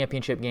for the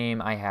championship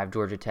game, I have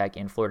Georgia Tech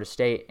and Florida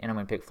State, and I'm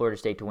going to pick Florida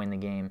State to win the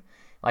game.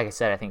 Like I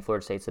said, I think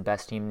Florida State's the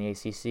best team in the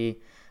ACC.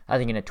 I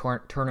think in a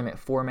tournament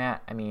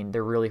format,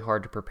 they're really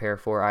hard to prepare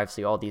for.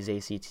 Obviously, all these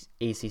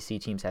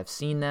ACC teams have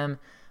seen them,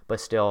 but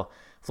still,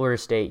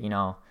 Florida State,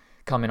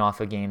 coming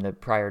off a game the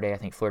prior day, I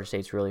think Florida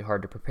State's really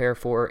hard to prepare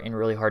for and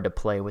really hard to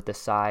play with the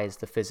size,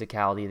 the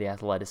physicality, the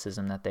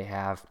athleticism that they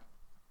have.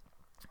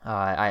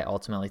 I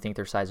ultimately think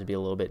their size would be a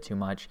little bit too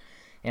much,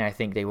 and I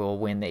think they will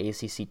win the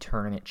ACC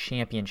tournament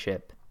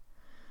championship.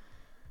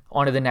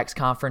 On to the next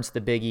conference,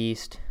 the Big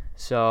East.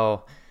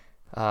 So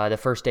the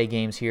first day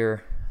games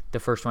here. The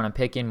first one I'm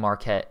picking,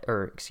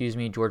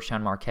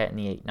 Georgetown Marquette in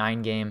the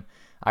 8-9 game.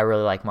 I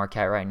really like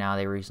Marquette right now.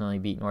 They recently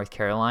beat North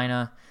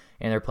Carolina,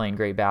 and they're playing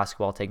great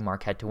basketball. I'll take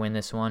Marquette to win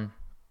this one.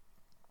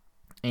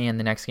 And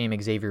the next game,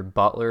 Xavier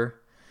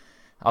Butler.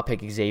 I'll pick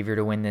Xavier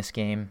to win this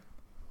game.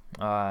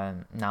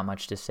 Not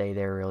much to say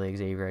there, really.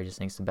 Xavier, I just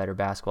think, is the better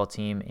basketball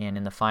team. And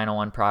in the final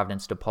one,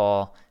 Providence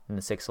DePaul in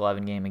the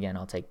 6-11 game. Again,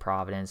 I'll take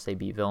Providence. They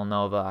beat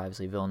Villanova.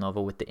 Obviously,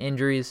 Villanova with the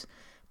injuries,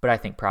 but I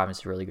think Providence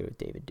is really good with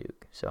David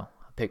Duke. So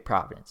I'll pick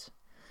Providence.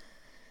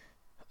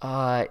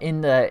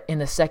 In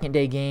the second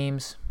day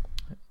games,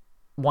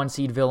 1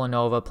 seed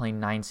Villanova playing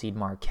 9 seed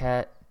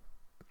Marquette.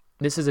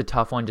 This is a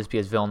tough one just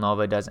because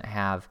Villanova doesn't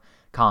have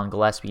Colin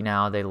Gillespie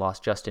now. They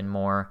lost Justin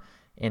Moore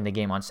in the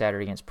game on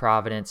Saturday against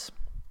Providence.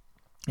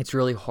 It's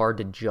really hard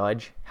to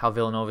judge how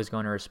Villanova is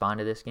going to respond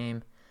to this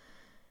game.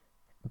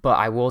 But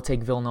I will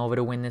take Villanova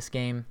to win this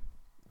game.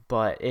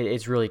 But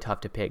it's really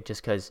tough to pick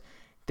just because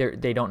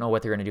they don't know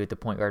what they're going to do at the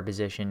point guard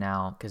position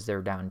now because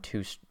they're down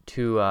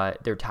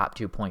their top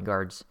 2 point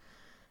guards.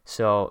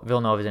 So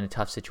Villanova's in a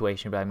tough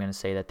situation, but I'm going to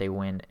say that they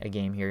win a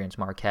game here against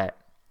Marquette.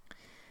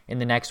 In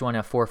the next one,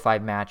 a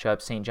 4-5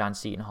 matchup, St. John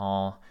Seton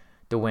Hall.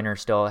 The winner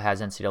still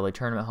has NCAA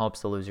tournament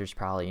hopes. The loser's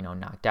probably,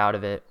 knocked out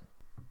of it.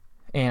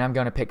 And I'm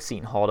going to pick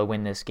Seton Hall to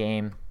win this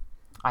game.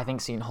 I think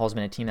Seton Hall's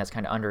been a team that's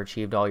kind of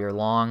underachieved all year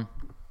long.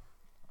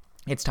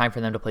 It's time for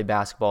them to play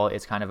basketball.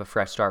 It's kind of a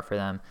fresh start for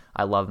them.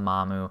 I love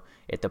Mamu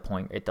at the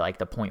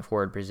point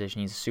forward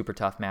position. He's a super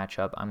tough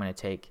matchup. I'm going to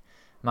take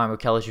Mamu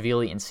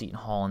Kelishvili and Seton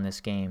Hall in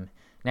this game.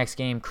 Next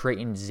game,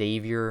 Creighton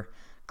Xavier.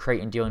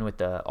 Creighton dealing with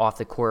the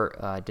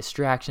off-the-court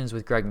distractions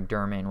with Greg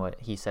McDermott and what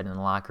he said in the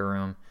locker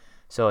room.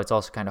 So it's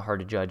also kind of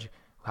hard to judge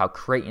how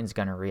Creighton's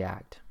going to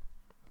react.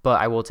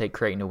 But I will take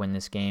Creighton to win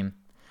this game.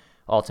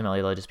 Ultimately,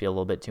 it'll just be a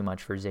little bit too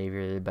much for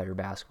Xavier, the better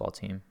basketball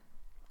team.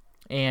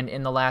 And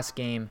in the last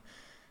game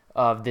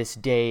of this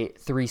day,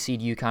 3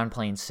 seed UConn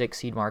playing 6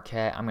 seed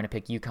Marquette. I'm going to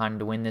pick UConn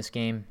to win this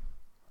game.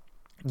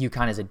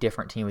 UConn is a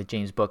different team with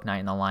James Bouknight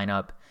in the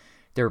lineup.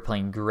 They're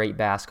playing great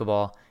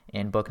basketball,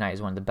 and Bouknight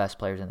is one of the best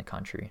players in the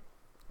country.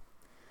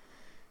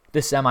 The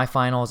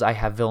semifinals, I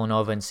have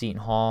Villanova and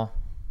Seton Hall.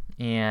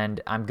 and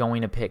I'm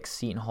going to pick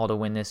Seton Hall to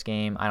win this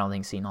game. I don't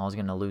think Seton Hall is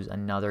going to lose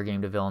another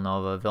game to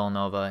Villanova.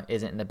 Villanova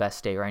isn't in the best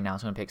state right now,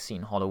 so I'm going to pick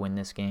Seton Hall to win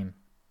this game.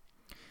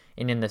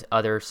 And in this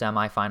other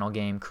semifinal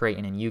game,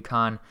 Creighton and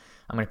UConn,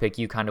 I'm going to pick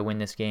UConn to win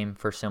this game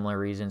for similar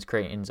reasons.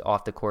 Creighton's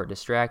off-the-court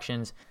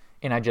distractions,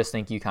 and I just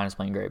think UConn is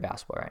playing great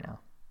basketball right now.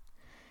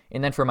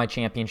 And then for my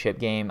championship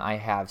game, I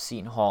have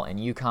Seton Hall and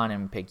UConn,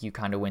 and pick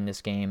UConn to win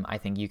this game. I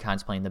think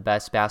UConn's playing the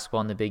best basketball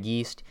in the Big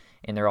East,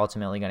 and they're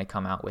ultimately going to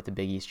come out with the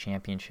Big East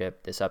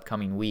championship this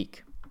upcoming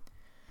week.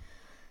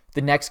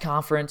 The next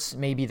conference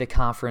may be the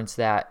conference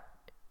that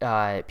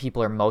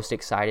people are most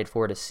excited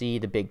for to see,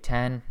 the Big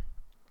Ten.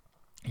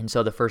 And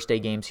so the first day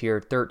games here,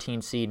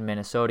 13 seed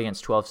Minnesota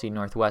against 12 seed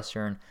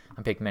Northwestern.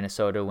 I'm picking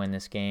Minnesota to win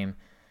this game.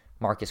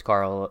 Marcus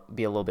Carr will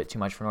be a little bit too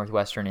much for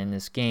Northwestern in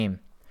this game.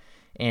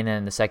 And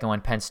then the second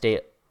one, Penn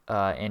State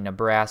and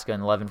Nebraska,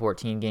 an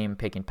 11-14 game,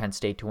 picking Penn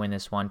State to win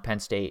this one. Penn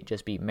State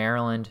just beat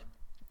Maryland,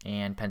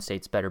 and Penn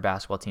State's a better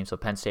basketball team, so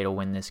Penn State will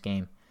win this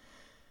game.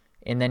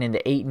 And then in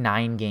the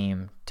 8-9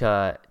 game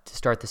to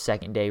start the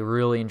second day,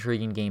 really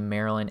intriguing game,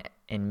 Maryland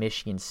and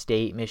Michigan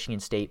State. Michigan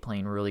State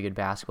playing really good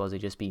basketball as they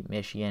just beat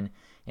Michigan,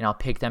 and I'll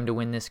pick them to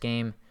win this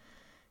game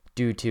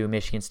due to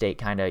Michigan State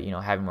kind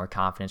of having more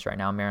confidence right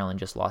now. Maryland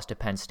just lost to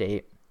Penn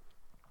State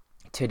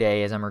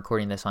today as I'm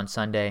recording this on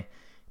Sunday.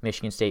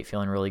 Michigan State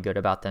feeling really good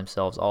about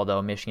themselves,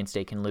 although Michigan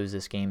State can lose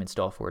this game and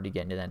still afford to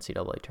get into the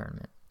NCAA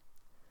tournament.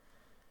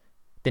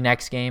 The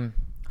next game,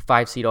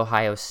 5 seed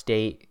Ohio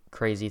State.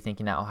 Crazy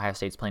thinking that Ohio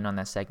State's playing on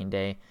that second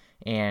day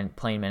and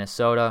playing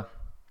Minnesota.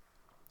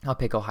 I'll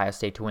pick Ohio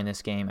State to win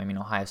this game. I mean,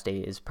 Ohio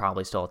State is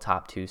probably still a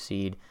top 2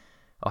 seed.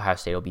 Ohio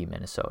State will beat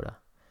Minnesota.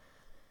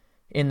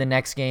 In the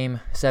next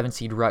game, 7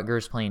 seed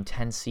Rutgers playing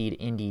 10 seed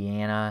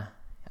Indiana.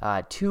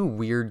 Two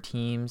weird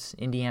teams.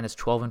 Indiana's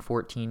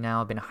 12-14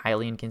 now, been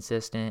highly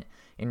inconsistent,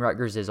 and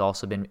Rutgers has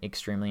also been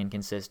extremely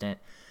inconsistent,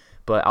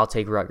 but I'll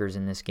take Rutgers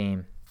in this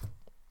game.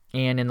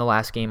 And in the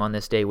last game on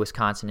this day,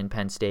 Wisconsin and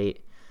Penn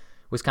State.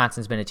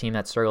 Wisconsin's been a team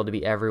that's struggled to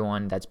beat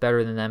everyone that's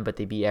better than them, but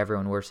they beat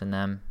everyone worse than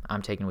them.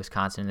 I'm taking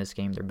Wisconsin in this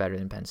game. They're better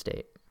than Penn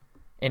State.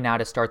 And now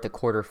to start the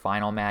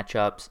quarterfinal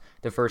matchups.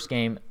 The first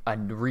game, a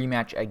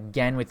rematch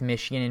again with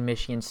Michigan and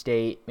Michigan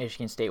State.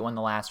 Michigan State won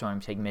the last one. I'm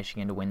taking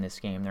Michigan to win this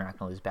game. They're not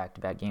going to lose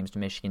back-to-back games to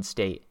Michigan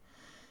State.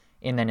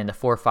 And then in the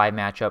 4-5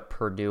 matchup,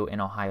 Purdue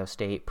and Ohio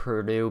State.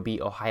 Purdue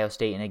beat Ohio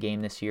State in a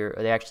game this year.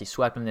 Or they actually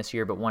swept them this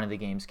year, but one of the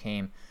games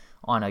came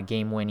on a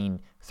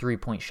game-winning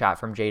 3-point shot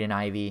from Jaden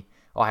Ivey.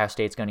 Ohio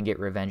State's going to get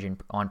revenge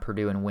on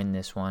Purdue and win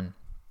this one.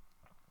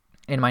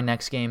 In my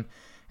next game,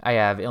 I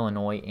have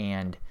Illinois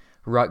and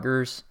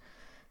Rutgers.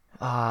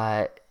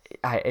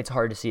 It's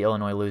hard to see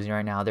Illinois losing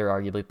right now. They're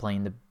arguably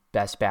playing the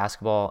best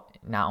basketball,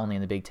 not only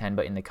in the Big Ten,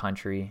 but in the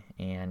country,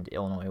 and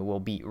Illinois will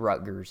beat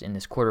Rutgers in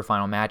this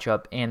quarterfinal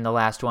matchup. And the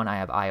last one, I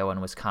have Iowa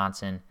and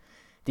Wisconsin.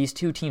 These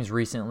two teams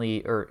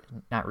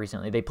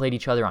they played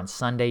each other on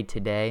Sunday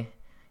today,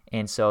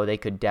 and so they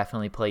could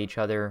definitely play each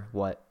other,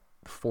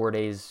 4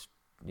 days,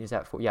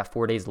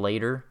 4 days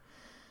later.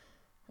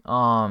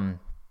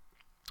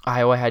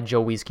 Iowa had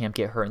Joe Wieskamp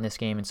get hurt in this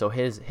game, and so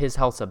his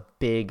health's a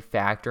big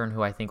factor in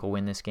who I think will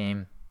win this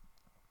game.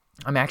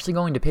 I'm actually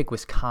going to pick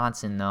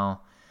Wisconsin, though.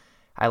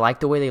 I like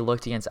the way they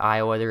looked against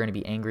Iowa. They're going to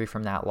be angry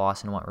from that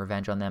loss and want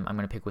revenge on them. I'm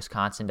going to pick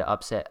Wisconsin to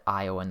upset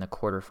Iowa in the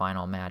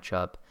quarterfinal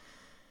matchup.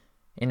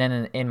 And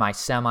then in my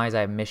semis,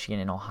 I have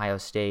Michigan and Ohio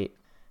State.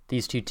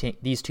 These two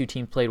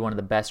teams played one of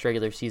the best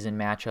regular season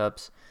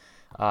matchups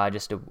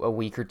just a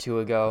week or two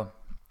ago,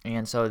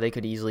 and so they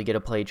could easily get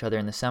to play each other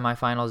in the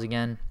semifinals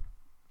again.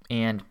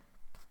 And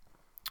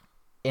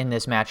in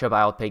this matchup,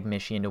 I'll pick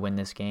Michigan to win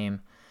this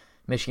game.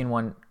 Michigan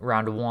won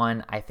round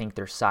 1. I think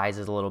their size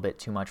is a little bit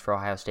too much for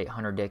Ohio State.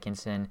 Hunter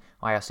Dickinson,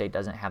 Ohio State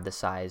doesn't have the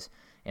size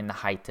and the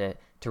height to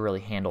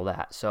really handle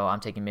that. So I'm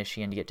taking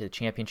Michigan to get to the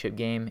championship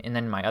game. And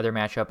then my other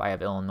matchup, I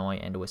have Illinois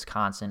and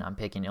Wisconsin. I'm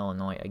picking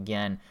Illinois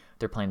again.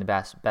 They're playing the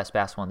best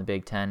basketball in the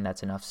Big Ten.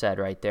 That's enough said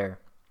right there.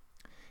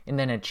 And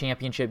then a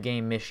championship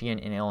game, Michigan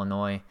and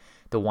Illinois,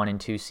 the 1 and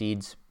 2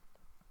 seeds.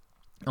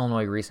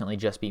 Illinois recently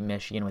just beat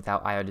Michigan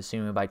without Ayo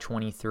Dosunmu by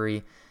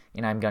 23,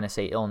 and I'm going to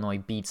say Illinois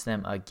beats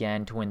them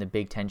again to win the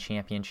Big Ten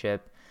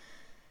championship.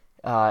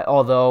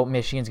 Although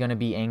Michigan's going to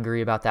be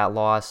angry about that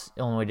loss,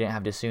 Illinois didn't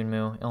have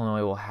Dosunmu.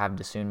 Illinois will have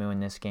Dosunmu in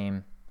this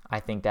game. I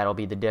think that'll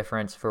be the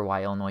difference for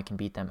why Illinois can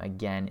beat them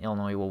again.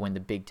 Illinois will win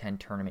the Big Ten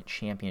tournament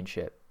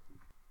championship.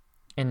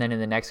 And then in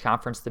the next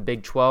conference, the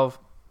Big 12.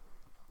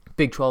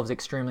 Big 12 is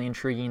extremely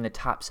intriguing. The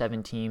top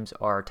 7 teams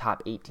are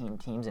top 18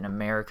 teams in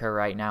America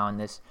right now in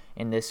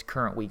this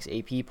current week's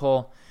AP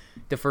poll.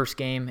 The first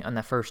game on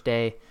the first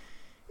day,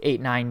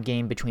 8-9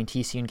 game between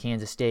TCU and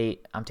Kansas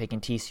State. I'm taking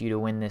TCU to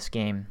win this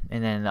game.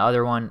 And then the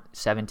other one,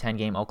 7-10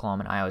 game,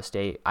 Oklahoma and Iowa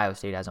State. Iowa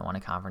State hasn't won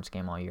a conference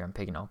game all year. I'm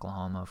picking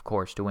Oklahoma, of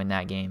course, to win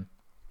that game.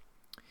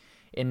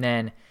 And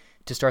then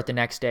to start the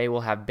next day,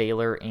 we'll have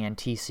Baylor and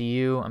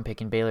TCU. I'm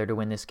picking Baylor to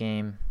win this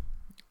game.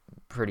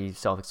 Pretty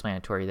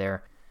self-explanatory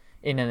there.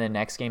 And in the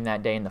next game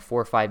that day, in the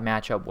 4-5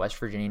 matchup, West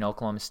Virginia and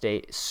Oklahoma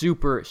State.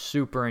 Super,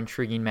 super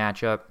intriguing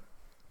matchup.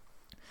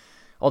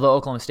 Although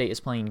Oklahoma State is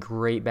playing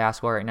great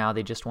basketball right now,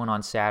 they just won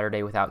on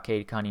Saturday without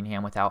Cade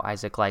Cunningham, without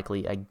Isaac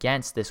Likely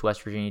against this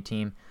West Virginia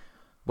team.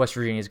 West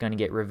Virginia is going to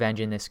get revenge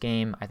in this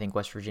game. I think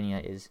West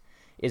Virginia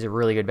is a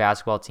really good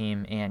basketball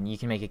team, and you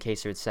can make a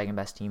case they're the second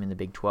best team in the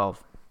Big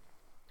 12.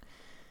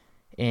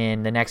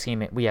 In the next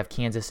game, we have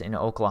Kansas and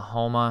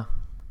Oklahoma.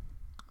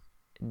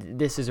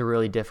 This is a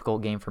really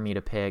difficult game for me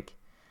to pick.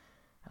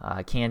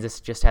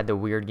 Kansas just had the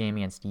weird game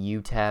against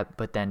UTEP,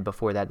 but then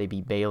before that they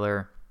beat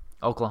Baylor.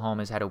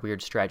 Oklahoma's had a weird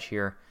stretch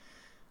here.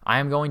 I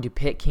am going to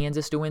pick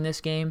Kansas to win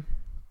this game.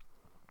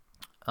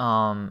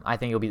 I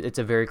think it's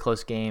a very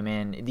close game,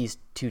 and these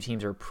two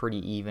teams are pretty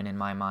even in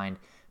my mind,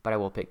 but I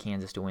will pick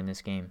Kansas to win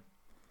this game.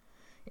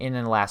 And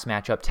then the last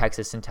matchup,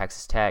 Texas and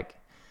Texas Tech.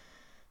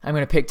 I'm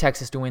going to pick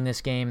Texas to win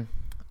this game.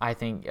 I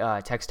think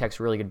Texas Tech's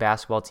a really good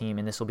basketball team,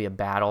 and this will be a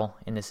battle,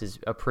 and this is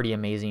a pretty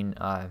amazing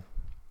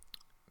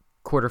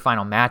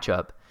quarterfinal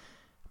matchup,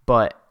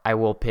 but I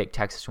will pick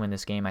Texas to win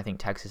this game. I think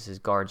Texas's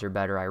guards are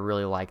better. I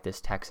really like this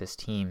Texas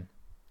team.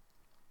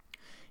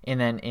 And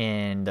then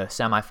in the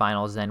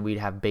semifinals, then we'd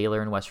have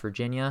Baylor and West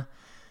Virginia,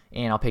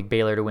 and I'll pick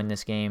Baylor to win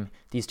this game.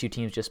 These two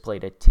teams just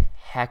played a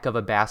heck of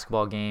a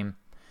basketball game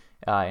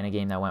in a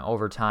game that went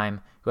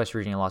overtime. West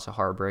Virginia lost a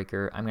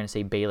heartbreaker. I'm going to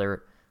say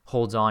Baylor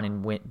holds on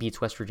and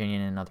beats West Virginia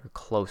in another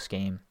close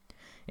game.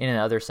 In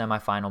the other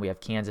semifinal, we have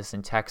Kansas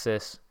and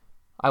Texas.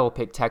 I will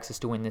pick Texas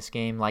to win this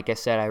game. Like I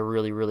said, I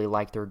really, really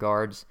like their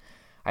guards.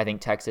 I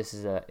think Texas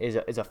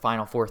is a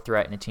Final Four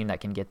threat and a team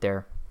that can get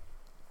there.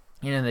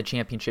 And in the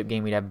championship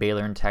game, we'd have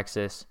Baylor and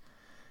Texas.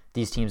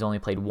 These teams only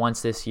played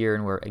once this year,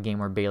 and were a game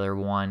where Baylor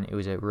won. It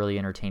was a really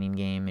entertaining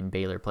game, and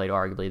Baylor played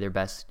arguably their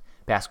best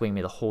basketball game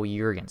of the whole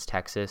year against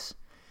Texas.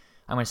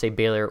 I'm going to say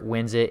Baylor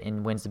wins it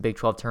and wins the Big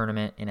 12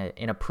 tournament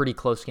in a pretty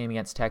close game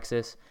against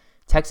Texas.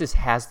 Texas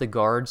has the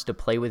guards to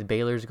play with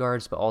Baylor's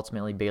guards, but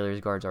ultimately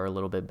Baylor's guards are a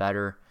little bit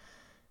better.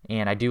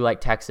 And I do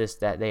like Texas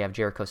that they have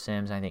Jericho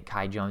Sims. I think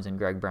Kai Jones and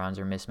Greg Browns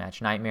are mismatch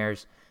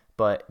nightmares,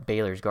 but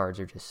Baylor's guards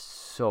are just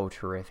so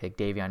terrific.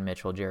 Davion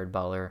Mitchell, Jared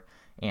Butler,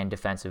 and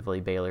defensively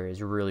Baylor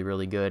is really,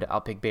 really good. I'll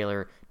pick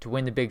Baylor to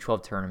win the Big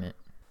 12 tournament.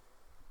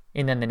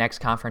 And then the next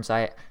conference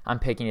I'm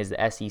picking is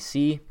the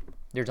SEC.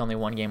 There's only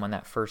one game on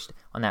that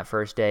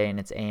first day, and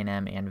it's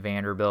A&M and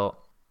Vanderbilt.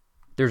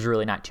 There's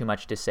really not too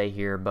much to say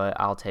here, but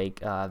I'll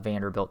take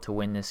Vanderbilt to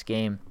win this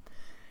game.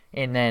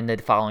 And then the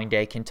following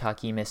day,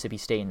 Kentucky, Mississippi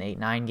State in the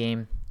 8-9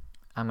 game.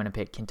 I'm going to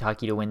pick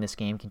Kentucky to win this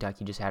game.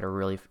 Kentucky just had a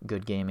really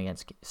good game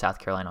against South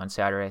Carolina on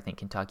Saturday. I think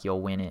Kentucky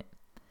will win it.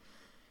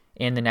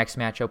 In the next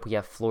matchup, we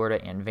have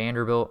Florida and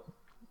Vanderbilt.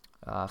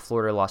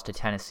 Florida lost to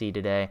Tennessee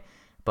today,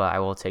 but I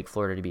will take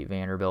Florida to beat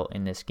Vanderbilt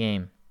in this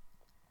game.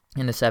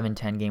 In the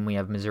 7-10 game, we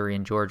have Missouri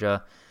and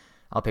Georgia.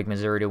 I'll pick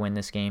Missouri to win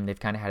this game. They've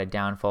kind of had a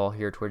downfall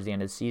here towards the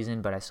end of the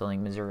season, but I still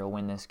think Missouri will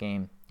win this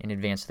game and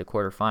advance to the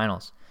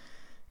quarterfinals.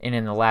 And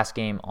in the last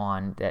game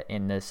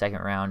in the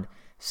second round,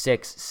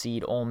 6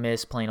 seed Ole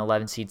Miss playing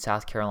 11 seed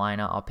South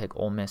Carolina. I'll pick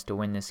Ole Miss to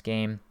win this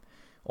game.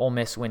 Ole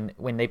Miss, when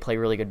they play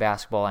really good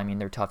basketball, I mean,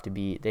 they're tough to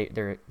beat.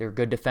 They're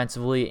good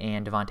defensively,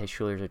 and Devontae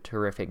Shuler's a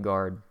terrific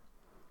guard.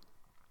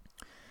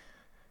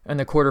 In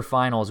the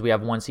quarterfinals, we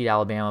have 1 seed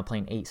Alabama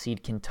playing 8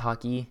 seed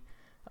Kentucky.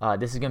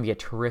 This is going to be a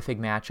terrific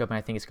matchup, and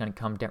I think it's going to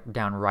come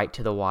down right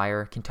to the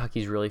wire.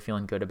 Kentucky's really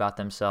feeling good about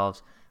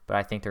themselves, but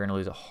I think they're going to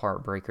lose a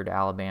heartbreaker to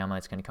Alabama.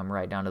 It's going to come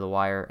right down to the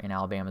wire, and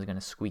Alabama's going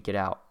to squeak it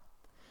out.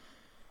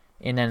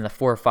 And then in the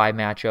 4-5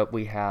 matchup,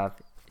 we have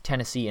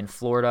Tennessee and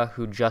Florida,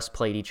 who just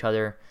played each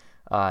other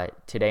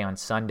today on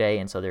Sunday,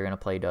 and so they're going to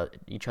play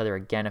each other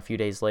again a few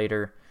days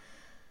later.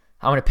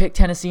 I'm going to pick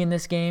Tennessee in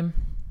this game,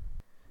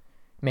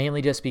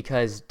 mainly just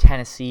because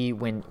Tennessee,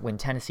 when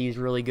Tennessee is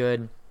really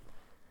good,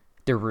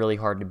 they're really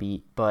hard to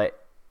beat,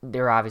 but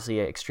they're obviously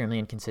an extremely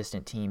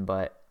inconsistent team,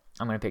 but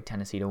I'm going to pick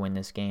Tennessee to win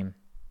this game.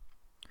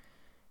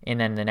 And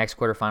then the next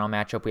quarterfinal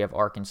matchup, we have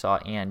Arkansas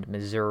and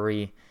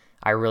Missouri.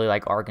 I really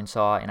like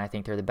Arkansas, and I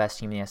think they're the best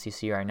team in the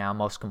SEC right now,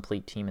 most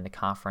complete team in the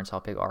conference. I'll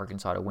pick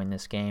Arkansas to win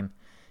this game.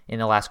 In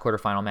the last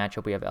quarterfinal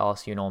matchup, we have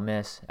LSU and Ole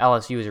Miss.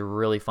 LSU is a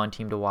really fun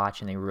team to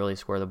watch, and they really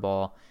score the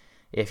ball.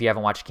 If you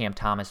haven't watched Cam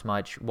Thomas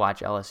much, watch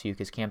LSU,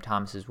 because Cam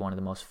Thomas is one of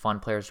the most fun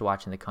players to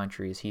watch in the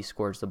country as he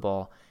scores the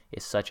ball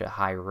at such a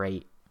high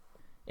rate.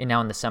 And now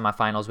in the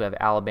semifinals, we have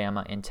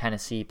Alabama and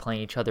Tennessee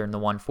playing each other in the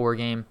 1-4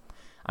 game.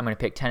 I'm going to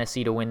pick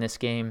Tennessee to win this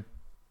game.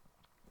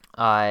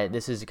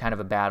 This is kind of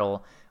a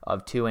battle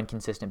of two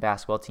inconsistent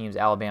basketball teams.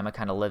 Alabama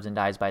kind of lives and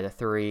dies by the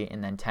 3,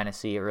 and then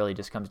Tennessee, it really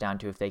just comes down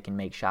to if they can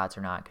make shots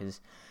or not,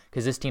 because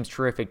this team's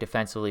terrific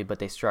defensively, but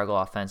they struggle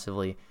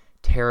offensively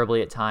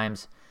terribly at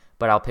times.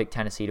 But I'll pick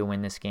Tennessee to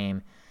win this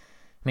game,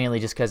 mainly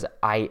just because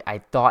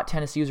I thought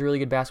Tennessee was a really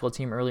good basketball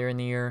team earlier in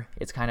the year.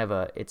 It's kind of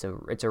it's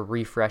a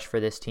refresh for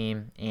this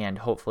team, and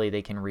hopefully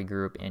they can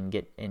regroup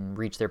and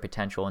reach their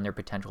potential, and their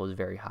potential is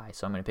very high.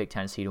 So I'm going to pick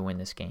Tennessee to win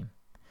this game.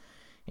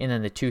 And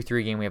then the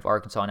 2-3 game, we have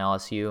Arkansas and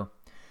LSU.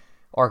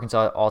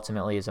 Arkansas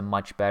ultimately is a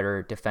much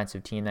better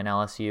defensive team than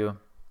LSU.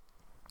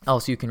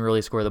 LSU can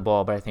really score the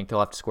ball, but I think they'll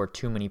have to score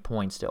too many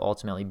points to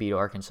ultimately beat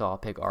Arkansas. I'll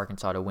pick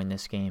Arkansas to win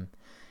this game.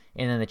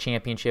 And then the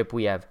championship,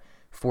 we have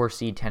 4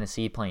 seed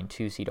Tennessee playing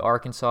 2 seed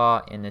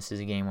Arkansas, and this is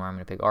a game where I'm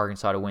going to pick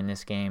Arkansas to win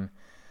this game.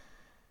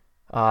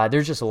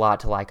 There's just a lot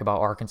to like about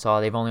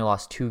Arkansas. They've only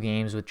lost 2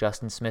 games with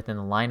Justin Smith in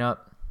the lineup,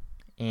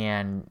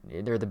 and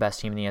they're the best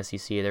team in the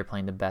SEC. They're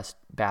playing the best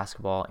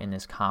basketball in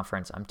this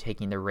conference. I'm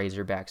taking the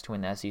Razorbacks to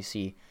win the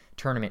SEC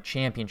Tournament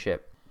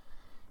Championship.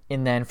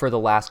 And then for the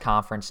last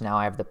conference, now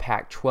I have the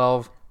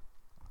Pac-12,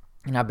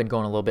 and I've been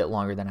going a little bit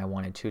longer than I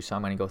wanted to, so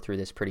I'm going to go through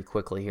this pretty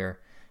quickly here.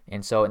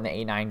 And so in the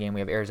 8-9 game, we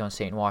have Arizona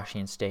State and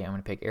Washington State. I'm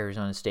going to pick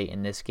Arizona State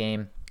in this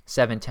game.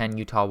 7-10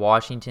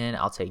 Utah-Washington.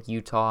 I'll take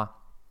Utah.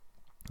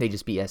 They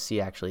just beat SC,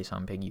 actually, so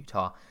I'm going to pick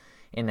Utah.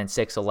 And then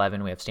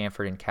 6-11, we have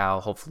Stanford and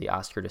Cal. Hopefully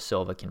Oscar da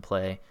Silva can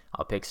play.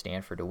 I'll pick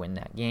Stanford to win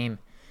that game.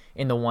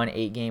 In the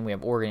 1-8 game, we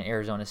have Oregon and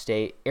Arizona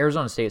State.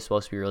 Arizona State is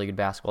supposed to be a really good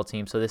basketball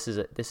team, so this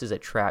is a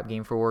trap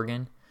game for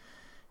Oregon.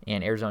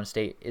 And Arizona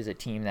State is a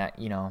team that,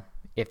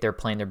 if they're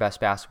playing their best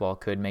basketball,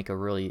 could make a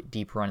really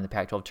deep run in the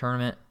Pac-12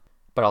 tournament.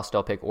 But I'll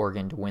still pick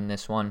Oregon to win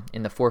this one.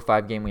 In the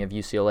 4-5 game, we have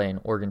UCLA and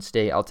Oregon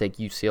State. I'll take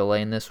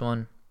UCLA in this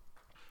one.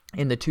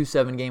 In the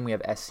 2-7 game, we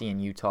have SC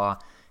and Utah.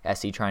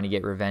 SC trying to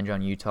get revenge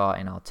on Utah,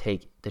 and I'll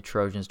take the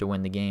Trojans to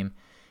win the game.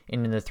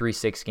 And in the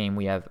 3-6 game,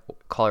 we have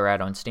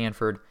Colorado and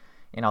Stanford,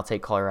 and I'll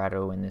take Colorado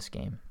to win this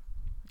game.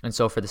 And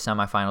so for the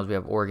semifinals, we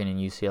have Oregon and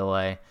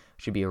UCLA.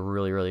 Should be a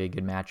really, really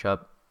good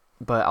matchup.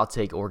 But I'll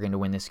take Oregon to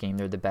win this game.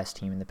 They're the best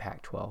team in the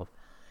Pac-12.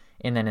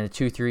 And then in the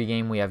 2-3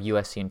 game, we have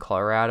USC and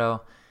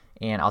Colorado.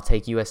 And I'll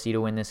take USC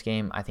to win this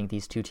game. I think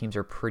these two teams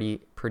are pretty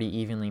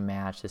evenly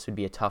matched. This would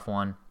be a tough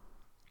one.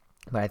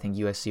 But I think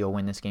USC will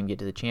win this game, get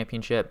to the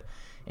championship.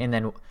 And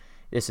then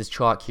this is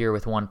chalk here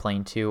with 1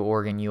 playing 2,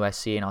 Oregon,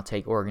 USC, and I'll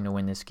take Oregon to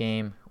win this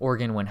game.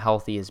 Oregon, when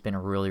healthy, has been a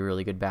really,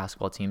 really good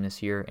basketball team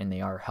this year, and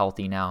they are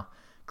healthy now.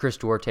 Chris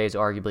Duarte is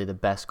arguably the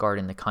best guard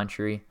in the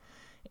country,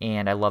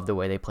 and I love the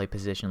way they play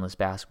positionless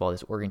basketball.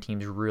 This Oregon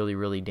team is really,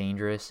 really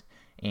dangerous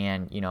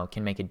and,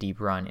 can make a deep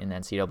run in the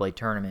NCAA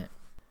tournament.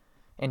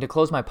 And to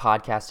close my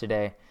podcast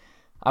today,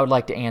 I would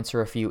like to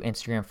answer a few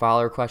Instagram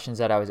follower questions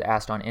that I was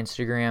asked on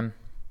Instagram.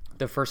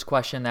 The first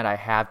question that I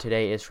have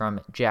today is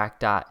from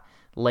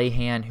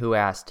Jack.Lahan, who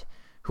asked,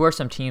 who are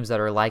some teams that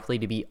are likely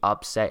to be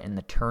upset in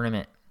the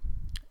tournament?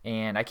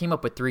 And I came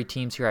up with 3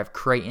 teams here. I have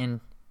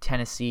Creighton,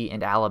 Tennessee,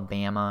 and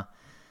Alabama.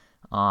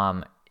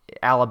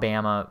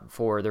 Alabama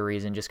for the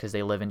reason just because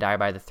they live and die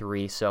by the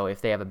 3. So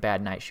if they have a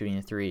bad night shooting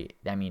the 3,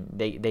 I mean,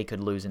 they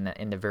could lose in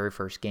the very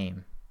first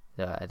game.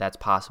 That's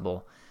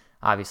possible.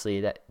 Obviously,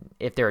 that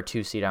if they're a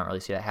 2 seed, I don't really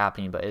see that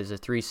happening. But as a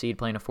 3 seed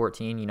playing a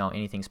 14,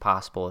 anything's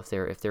possible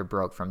if they're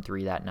broke from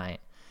 3 that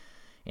night.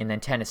 And then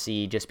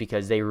Tennessee, just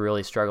because they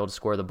really struggle to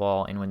score the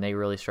ball, and when they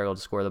really struggle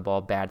to score the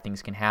ball, bad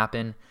things can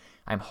happen.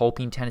 I'm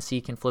hoping Tennessee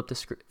can flip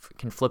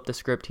the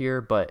script here,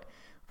 but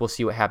we'll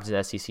see what happens in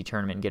the SEC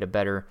tournament and get a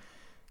better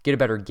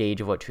gauge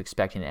of what to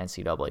expect in the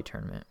NCAA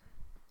tournament.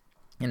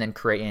 And then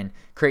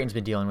Creighton's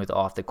been dealing with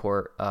off the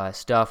court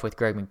stuff with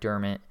Greg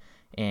McDermott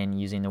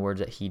and using the words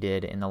that he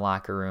did in the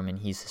locker room, and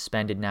he's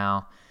suspended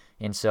now.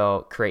 And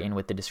so Creighton,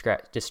 with the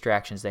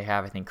distractions they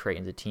have, I think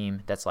Creighton's a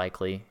team that's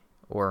likely,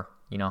 or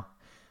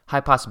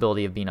high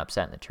possibility of being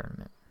upset in the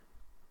tournament.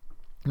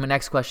 My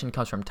next question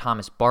comes from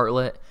Thomas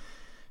Bartlett,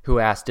 who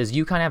asked, does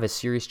UConn have a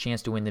serious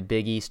chance to win the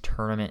Big East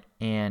tournament?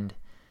 And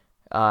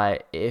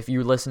if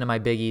you listen to my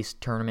Big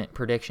East tournament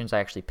predictions, I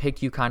actually picked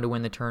UConn to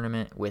win the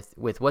tournament with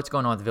what's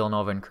going on with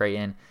Villanova and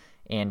Creighton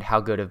and how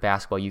good of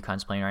basketball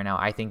UConn's playing right now.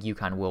 I think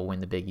UConn will win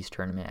the Big East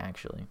tournament,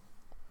 actually.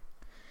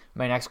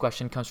 My next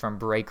question comes from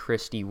Bray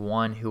Christie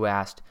 1, who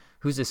asked,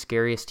 who's the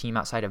scariest team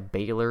outside of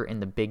Baylor in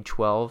the Big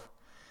 12?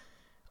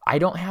 I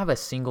don't have a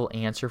single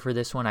answer for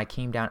this one.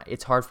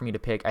 It's hard for me to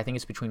pick. I think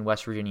it's between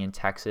West Virginia and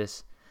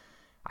Texas.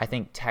 I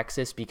think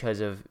Texas because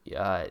of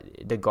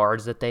the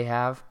guards that they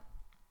have,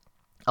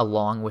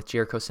 along with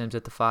Jericho Sims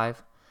at the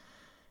 5.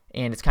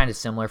 And it's kind of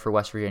similar for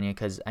West Virginia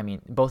because,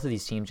 both of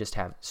these teams just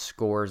have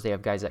scores. They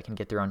have guys that can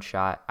get their own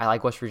shot. I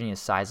like West Virginia's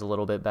size a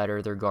little bit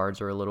better. Their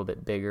guards are a little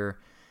bit bigger.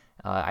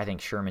 I think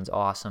Sherman's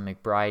awesome.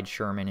 McBride,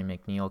 Sherman, and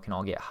McNeil can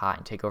all get hot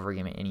and take over a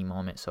game at any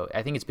moment. So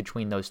I think it's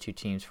between those 2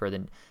 teams for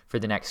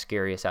the next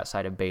scariest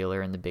outside of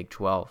Baylor and the Big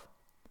 12.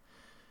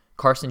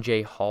 Carson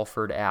J.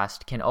 Halford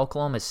asked, can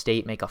Oklahoma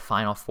State make a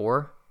Final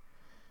Four?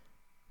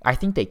 I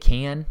think they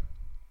can.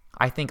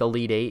 I think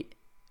Elite 8,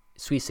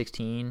 Sweet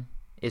 16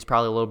 is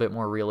probably a little bit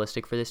more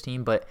realistic for this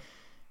team. But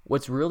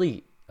what's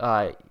really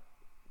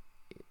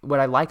what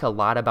I like a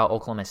lot about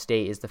Oklahoma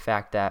State is the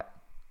fact that,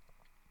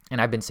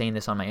 and I've been saying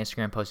this on my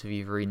Instagram posts if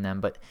you've read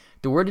them, but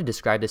the word to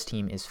describe this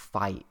team is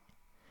fight.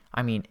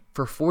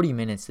 For 40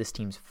 minutes, this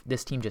team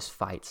just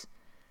fights.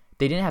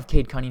 They didn't have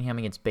Cade Cunningham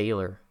against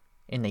Baylor,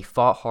 and they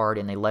fought hard,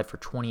 and they led for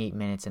 28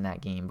 minutes in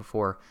that game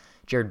before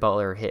Jared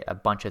Butler hit a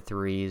bunch of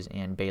threes,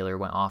 and Baylor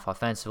went off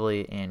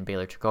offensively, and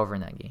Baylor took over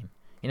in that game.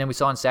 And then we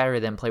saw on Saturday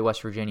them play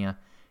West Virginia,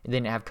 and they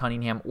didn't have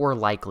Cunningham or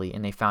Likely,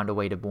 and they found a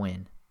way to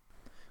win.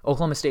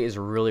 Oklahoma State is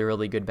a really,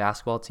 really good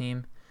basketball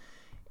team,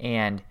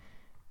 and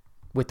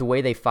with the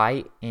way they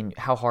fight and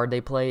how hard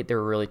they play,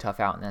 they're really tough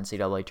out in the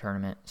NCAA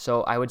tournament.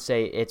 So I would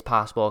say it's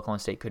possible Oklahoma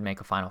State could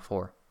make a Final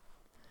Four.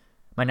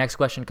 My next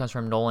question comes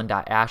from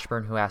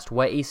Nolan.Ashburn, who asked,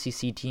 what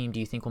ACC team do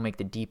you think will make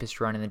the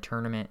deepest run in the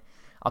tournament?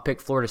 I'll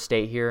pick Florida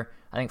State here.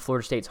 I think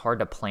Florida State's hard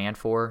to plan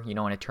for, in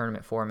a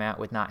tournament format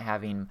with not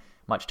having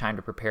much time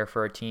to prepare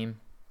for a team.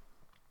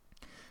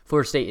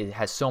 Florida State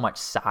has so much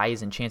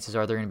size, and chances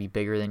are they're going to be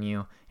bigger than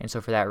you. And so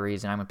for that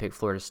reason, I'm going to pick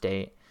Florida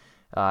State.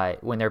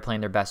 When they're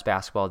playing their best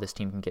basketball, this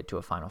team can get to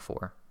a Final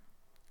Four.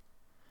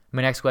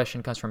 My next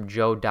question comes from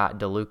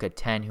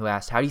Joe.DeLuca10, who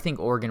asked, how do you think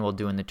Oregon will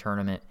do in the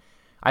tournament?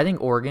 I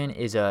think Oregon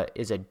is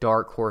a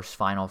dark horse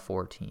Final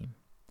Four team.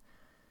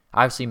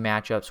 Obviously,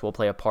 matchups will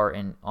play a part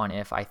on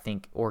if I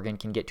think Oregon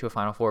can get to a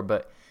Final Four,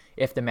 but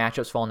if the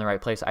matchups fall in the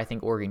right place, I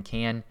think Oregon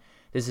can.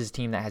 This is a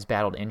team that has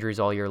battled injuries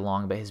all year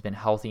long, but has been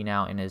healthy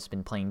now and has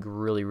been playing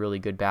really, really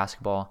good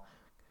basketball.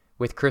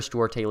 With Chris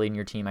Duarte leading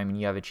your team,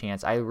 you have a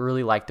chance. I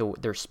really like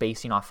their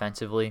spacing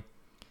offensively.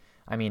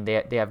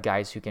 They have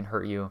guys who can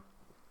hurt you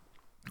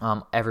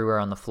everywhere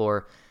on the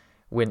floor.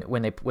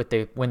 When they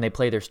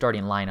play their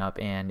starting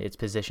lineup and it's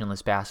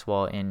positionless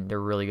basketball and they're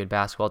a really good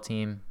basketball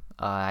team,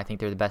 I think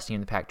they're the best team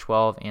in the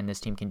Pac-12, and this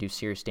team can do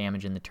serious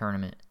damage in the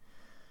tournament.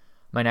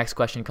 My next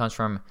question comes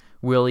from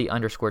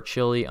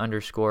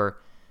Willie_Chili_,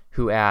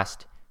 who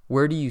asked,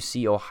 where do you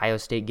see Ohio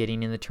State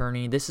getting in the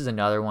tourney? This is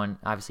another one.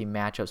 Obviously,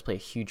 matchups play a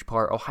huge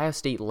part. Ohio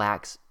State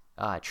lacks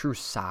true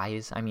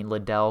size.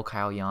 Liddell,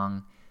 Kyle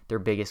Young, their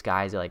biggest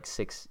guys are like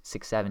 6'7",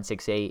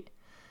 6'8".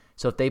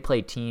 So if they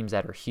play teams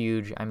that are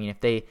huge,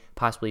 if they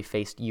possibly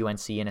faced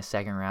UNC in a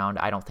second round,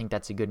 I don't think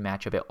that's a good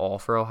matchup at all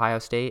for Ohio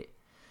State.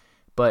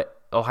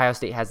 But Ohio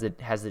State has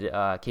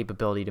the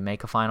capability to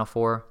make a Final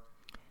Four.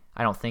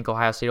 I don't think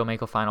Ohio State will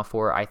make a Final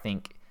Four. I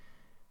think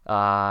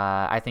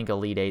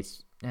Elite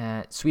Eight's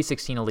Sweet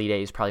 16 Elite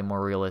Eight is probably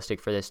more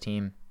realistic for this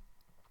team.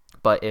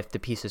 But if the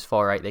pieces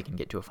fall right, they can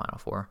get to a Final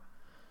Four.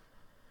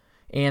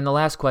 And the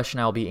last question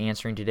I'll be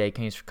answering today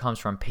comes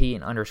from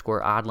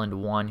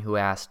Peyton_Odland1, who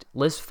asked,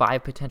 list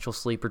 5 potential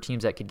sleeper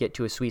teams that could get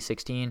to a Sweet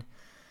 16.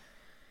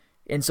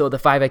 And so the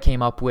 5 I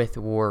came up with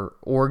were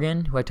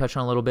Oregon, who I touched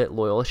on a little bit,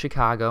 Loyola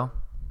Chicago,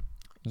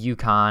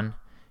 UConn,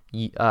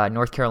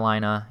 North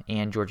Carolina,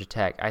 and Georgia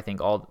Tech. I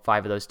think all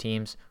 5 of those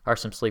teams are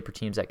some sleeper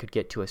teams that could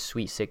get to a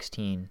Sweet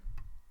 16.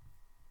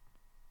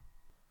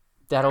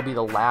 That'll be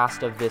the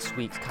last of this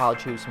week's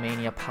College Hoops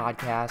Mania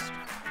podcast.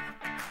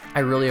 I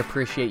really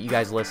appreciate you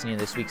guys listening to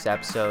this week's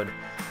episode.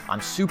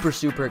 I'm super,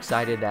 super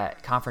excited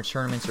that conference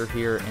tournaments are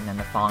here, and then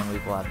the following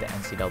week we'll have the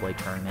NCAA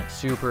tournament.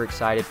 Super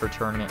excited for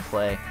tournament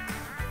play.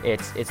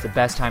 It's the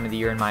best time of the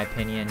year in my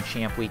opinion.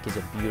 Champ Week is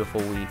a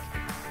beautiful week,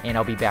 and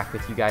I'll be back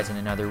with you guys in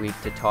another week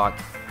to talk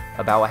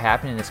about what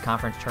happened in this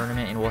conference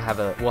tournament, and we'll have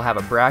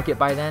a bracket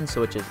by then,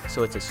 so it's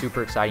a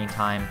super exciting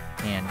time.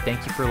 And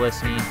thank you for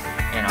listening,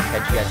 and I'll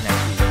catch you guys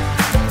next week.